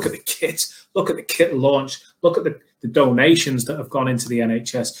mean, look at the kits, look at the kit launch, look at the donations that have gone into the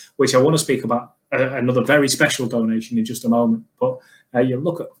NHS, which I want to speak about another very special donation in just a moment. But you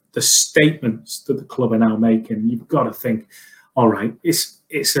look at the statements that the club are now making, you've got to think, all right,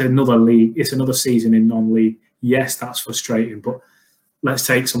 it's another league, it's another season in non-league. Yes, that's frustrating, but let's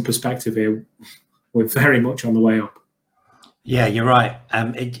take some perspective here. We're very much on the way up. Yeah, you're right.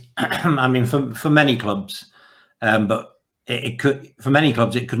 I mean, for many clubs, but it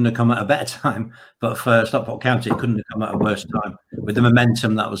couldn't have come at a better time. But for Stockport County, it couldn't have come at a worse time, with the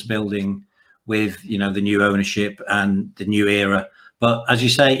momentum that was building, with the new ownership and the new era. But as you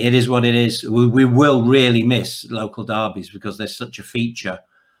say, it is what it is. We will really miss local derbies because they're such a feature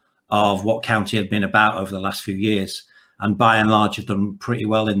of what County have been about over the last few years, and by and large have done pretty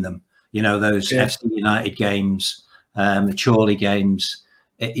well in them. Those FC United games, the Chorley games.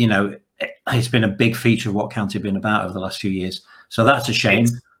 It's been a big feature of what County have been about over the last few years. So that's a shame.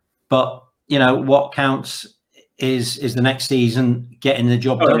 But what counts is the next season getting the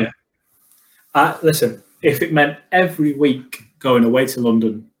job done. Yeah. Listen, if it meant every week going away to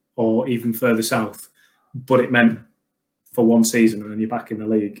London or even further south, but it meant for one season and then you're back in the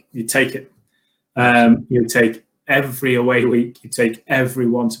league, you'd take it. You'd take every away week, you'd take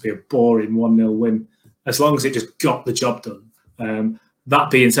everyone to be a boring 1-0 win, as long as it just got the job done.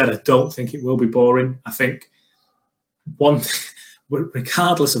 That being said, I don't think it will be boring. I think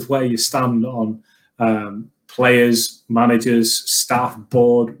regardless of where you stand on players, managers, staff,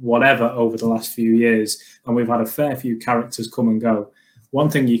 board, whatever, over the last few years, and we've had a fair few characters come and go. One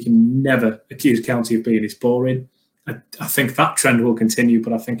thing you can never accuse County of being is boring. I think that trend will continue,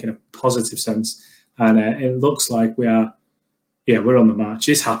 but I think in a positive sense. And it looks like we're on the march.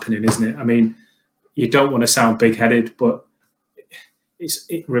 It's happening, isn't it? I mean, you don't want to sound big-headed, but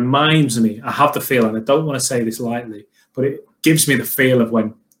it reminds me, I have the feeling, I don't want to say this lightly, but it gives me the feel of when,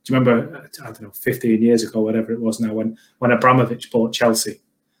 do you remember, I don't know, 15 years ago, whatever it was now, when Abramovich bought Chelsea,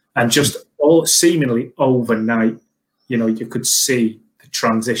 and just all seemingly overnight, you could see the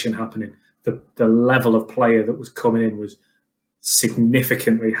transition happening. The level of player that was coming in was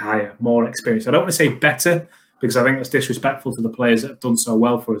significantly higher, more experienced. I don't want to say better, because I think that's disrespectful to the players that have done so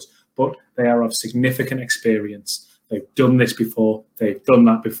well for us, but they are of significant experience. They've done this before, they've done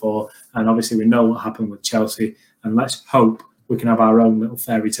that before, and obviously we know what happened with Chelsea, and let's hope we can have our own little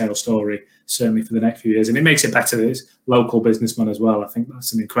fairy tale story, certainly for the next few years. And it makes it better that it's local businessmen as well. I think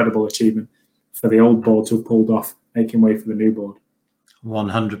that's an incredible achievement for the old board to have pulled off, making way for the new board.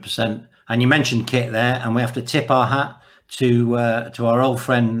 100%. And you mentioned kit there, and we have to tip our hat to our old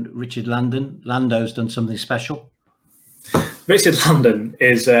friend Richard Landon. Lando's done something special. Richard Landon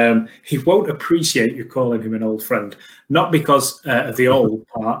is, he won't appreciate you calling him an old friend, not because of the old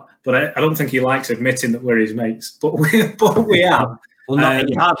part, but I don't think he likes admitting that we're his mates, but we are. Well,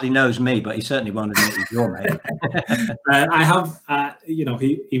 he hardly knows me, but he certainly won't admit he's your mate. I have,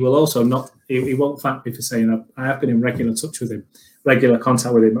 he will also not, he won't thank me for saying that. I have been in regular touch with him, regular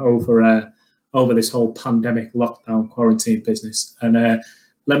contact with him over this whole pandemic, lockdown, quarantine business. And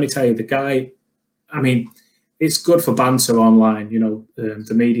let me tell you, the guy, I mean, it's good for banter online,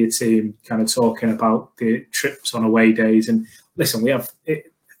 the media team kind of talking about the trips on away days. And listen, we have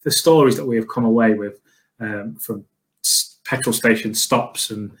the stories that we have come away with from petrol station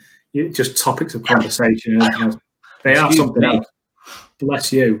stops and just topics of conversation. They are something else.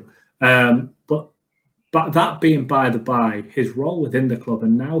 Bless you. But that being by the by, his role within the club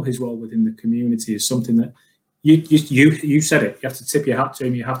and now his role within the community is something that you said it. You have to tip your hat to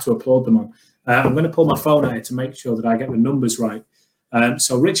him. You have to applaud them on. I'm going to pull my phone out here to make sure that I get the numbers right.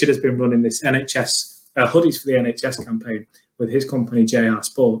 So Richard has been running this NHS hoodies for the NHS campaign with his company JR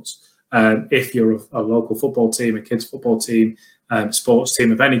Sports. If you're a local football team, a kids football team, sports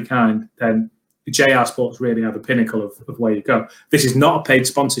team of any kind, then JR Sports really are the pinnacle of where you go. This is not a paid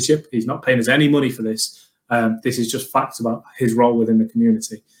sponsorship. He's not paying us any money for this. This is just facts about his role within the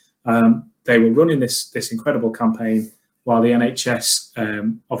community. They were running this incredible campaign while the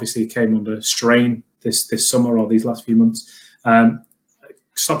NHS obviously came under strain this summer or these last few months.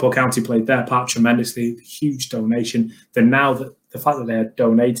 Stockport County played their part tremendously, huge donation. Then now the fact that they're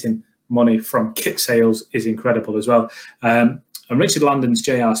donating money from kit sales is incredible as well. And Richard Landon's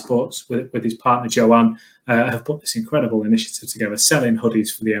JR Sports, with his partner Joanne, have put this incredible initiative together, selling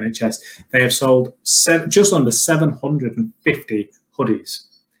hoodies for the NHS. They have sold just under 750 hoodies.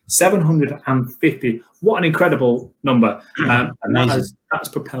 750. What an incredible number. And that's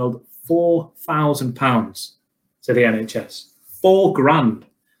propelled £4,000 to the NHS.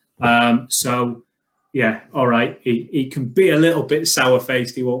 £4,000. So, yeah, all right. He can be a little bit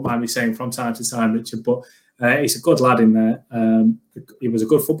sour-faced, he won't mind me saying from time to time, Richard, but he's a good lad in there. He was a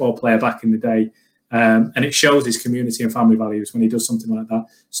good football player back in the day. And it shows his community and family values when he does something like that.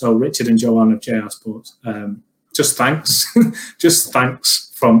 So Richard and Joanne of JR Sports, just thanks. Just thanks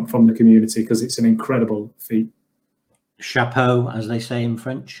from the community, because it's an incredible feat. Chapeau, as they say in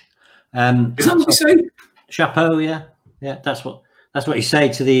French. Is that what you say? Chapeau, yeah. Yeah, that's what you say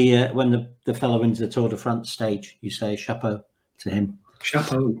to the when the fellow wins the Tour de France stage. You say chapeau to him.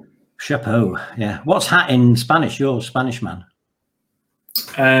 Chapeau. Chapeau, yeah. What's hat in Spanish? You're a Spanish man.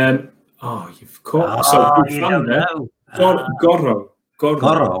 You've caught. So you don't know. Gorro.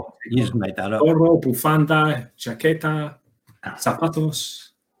 You just made that up. Gorro, bufanda, chaqueta, zapatos.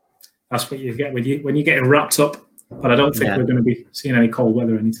 That's what you get when you're getting wrapped up. But I don't think we're going to be seeing any cold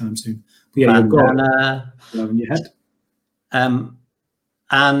weather anytime soon. But yeah, you've got it in your head.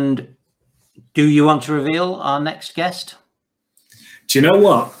 And do you want to reveal our next guest? Do you know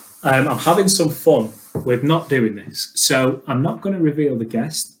what? I'm having some fun with not doing this. So I'm not going to reveal the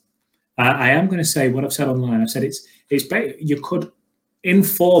guest. I am going to say what I've said online. I've said it's you could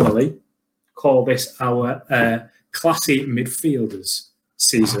informally call this our classy midfielders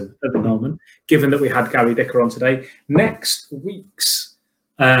season at the moment, given that we had Gary Dicker on today. Next week's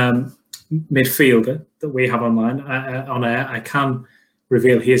midfielder that we have online on air, I can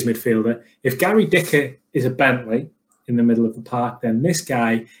reveal he is midfielder. If Gary Dicker is a Bentley in the middle of the park, then this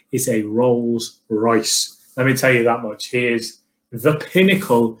guy is a Rolls Royce. Let me tell you that much. He is the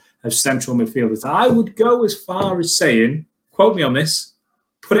pinnacle of central midfielders. I would go as far as saying, quote me on this,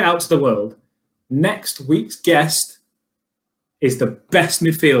 put it out to the world, next week's guest is the best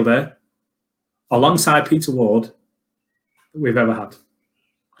midfielder alongside Peter Ward that we've ever had.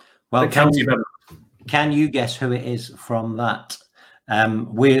 Well, can you guess who it is from that?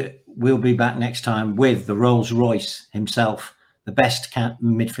 We'll be back next time with the Rolls Royce himself, the best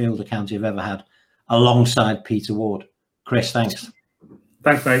midfielder County have ever had, alongside Peter Ward. Chris, thanks.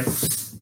 Thanks, mate.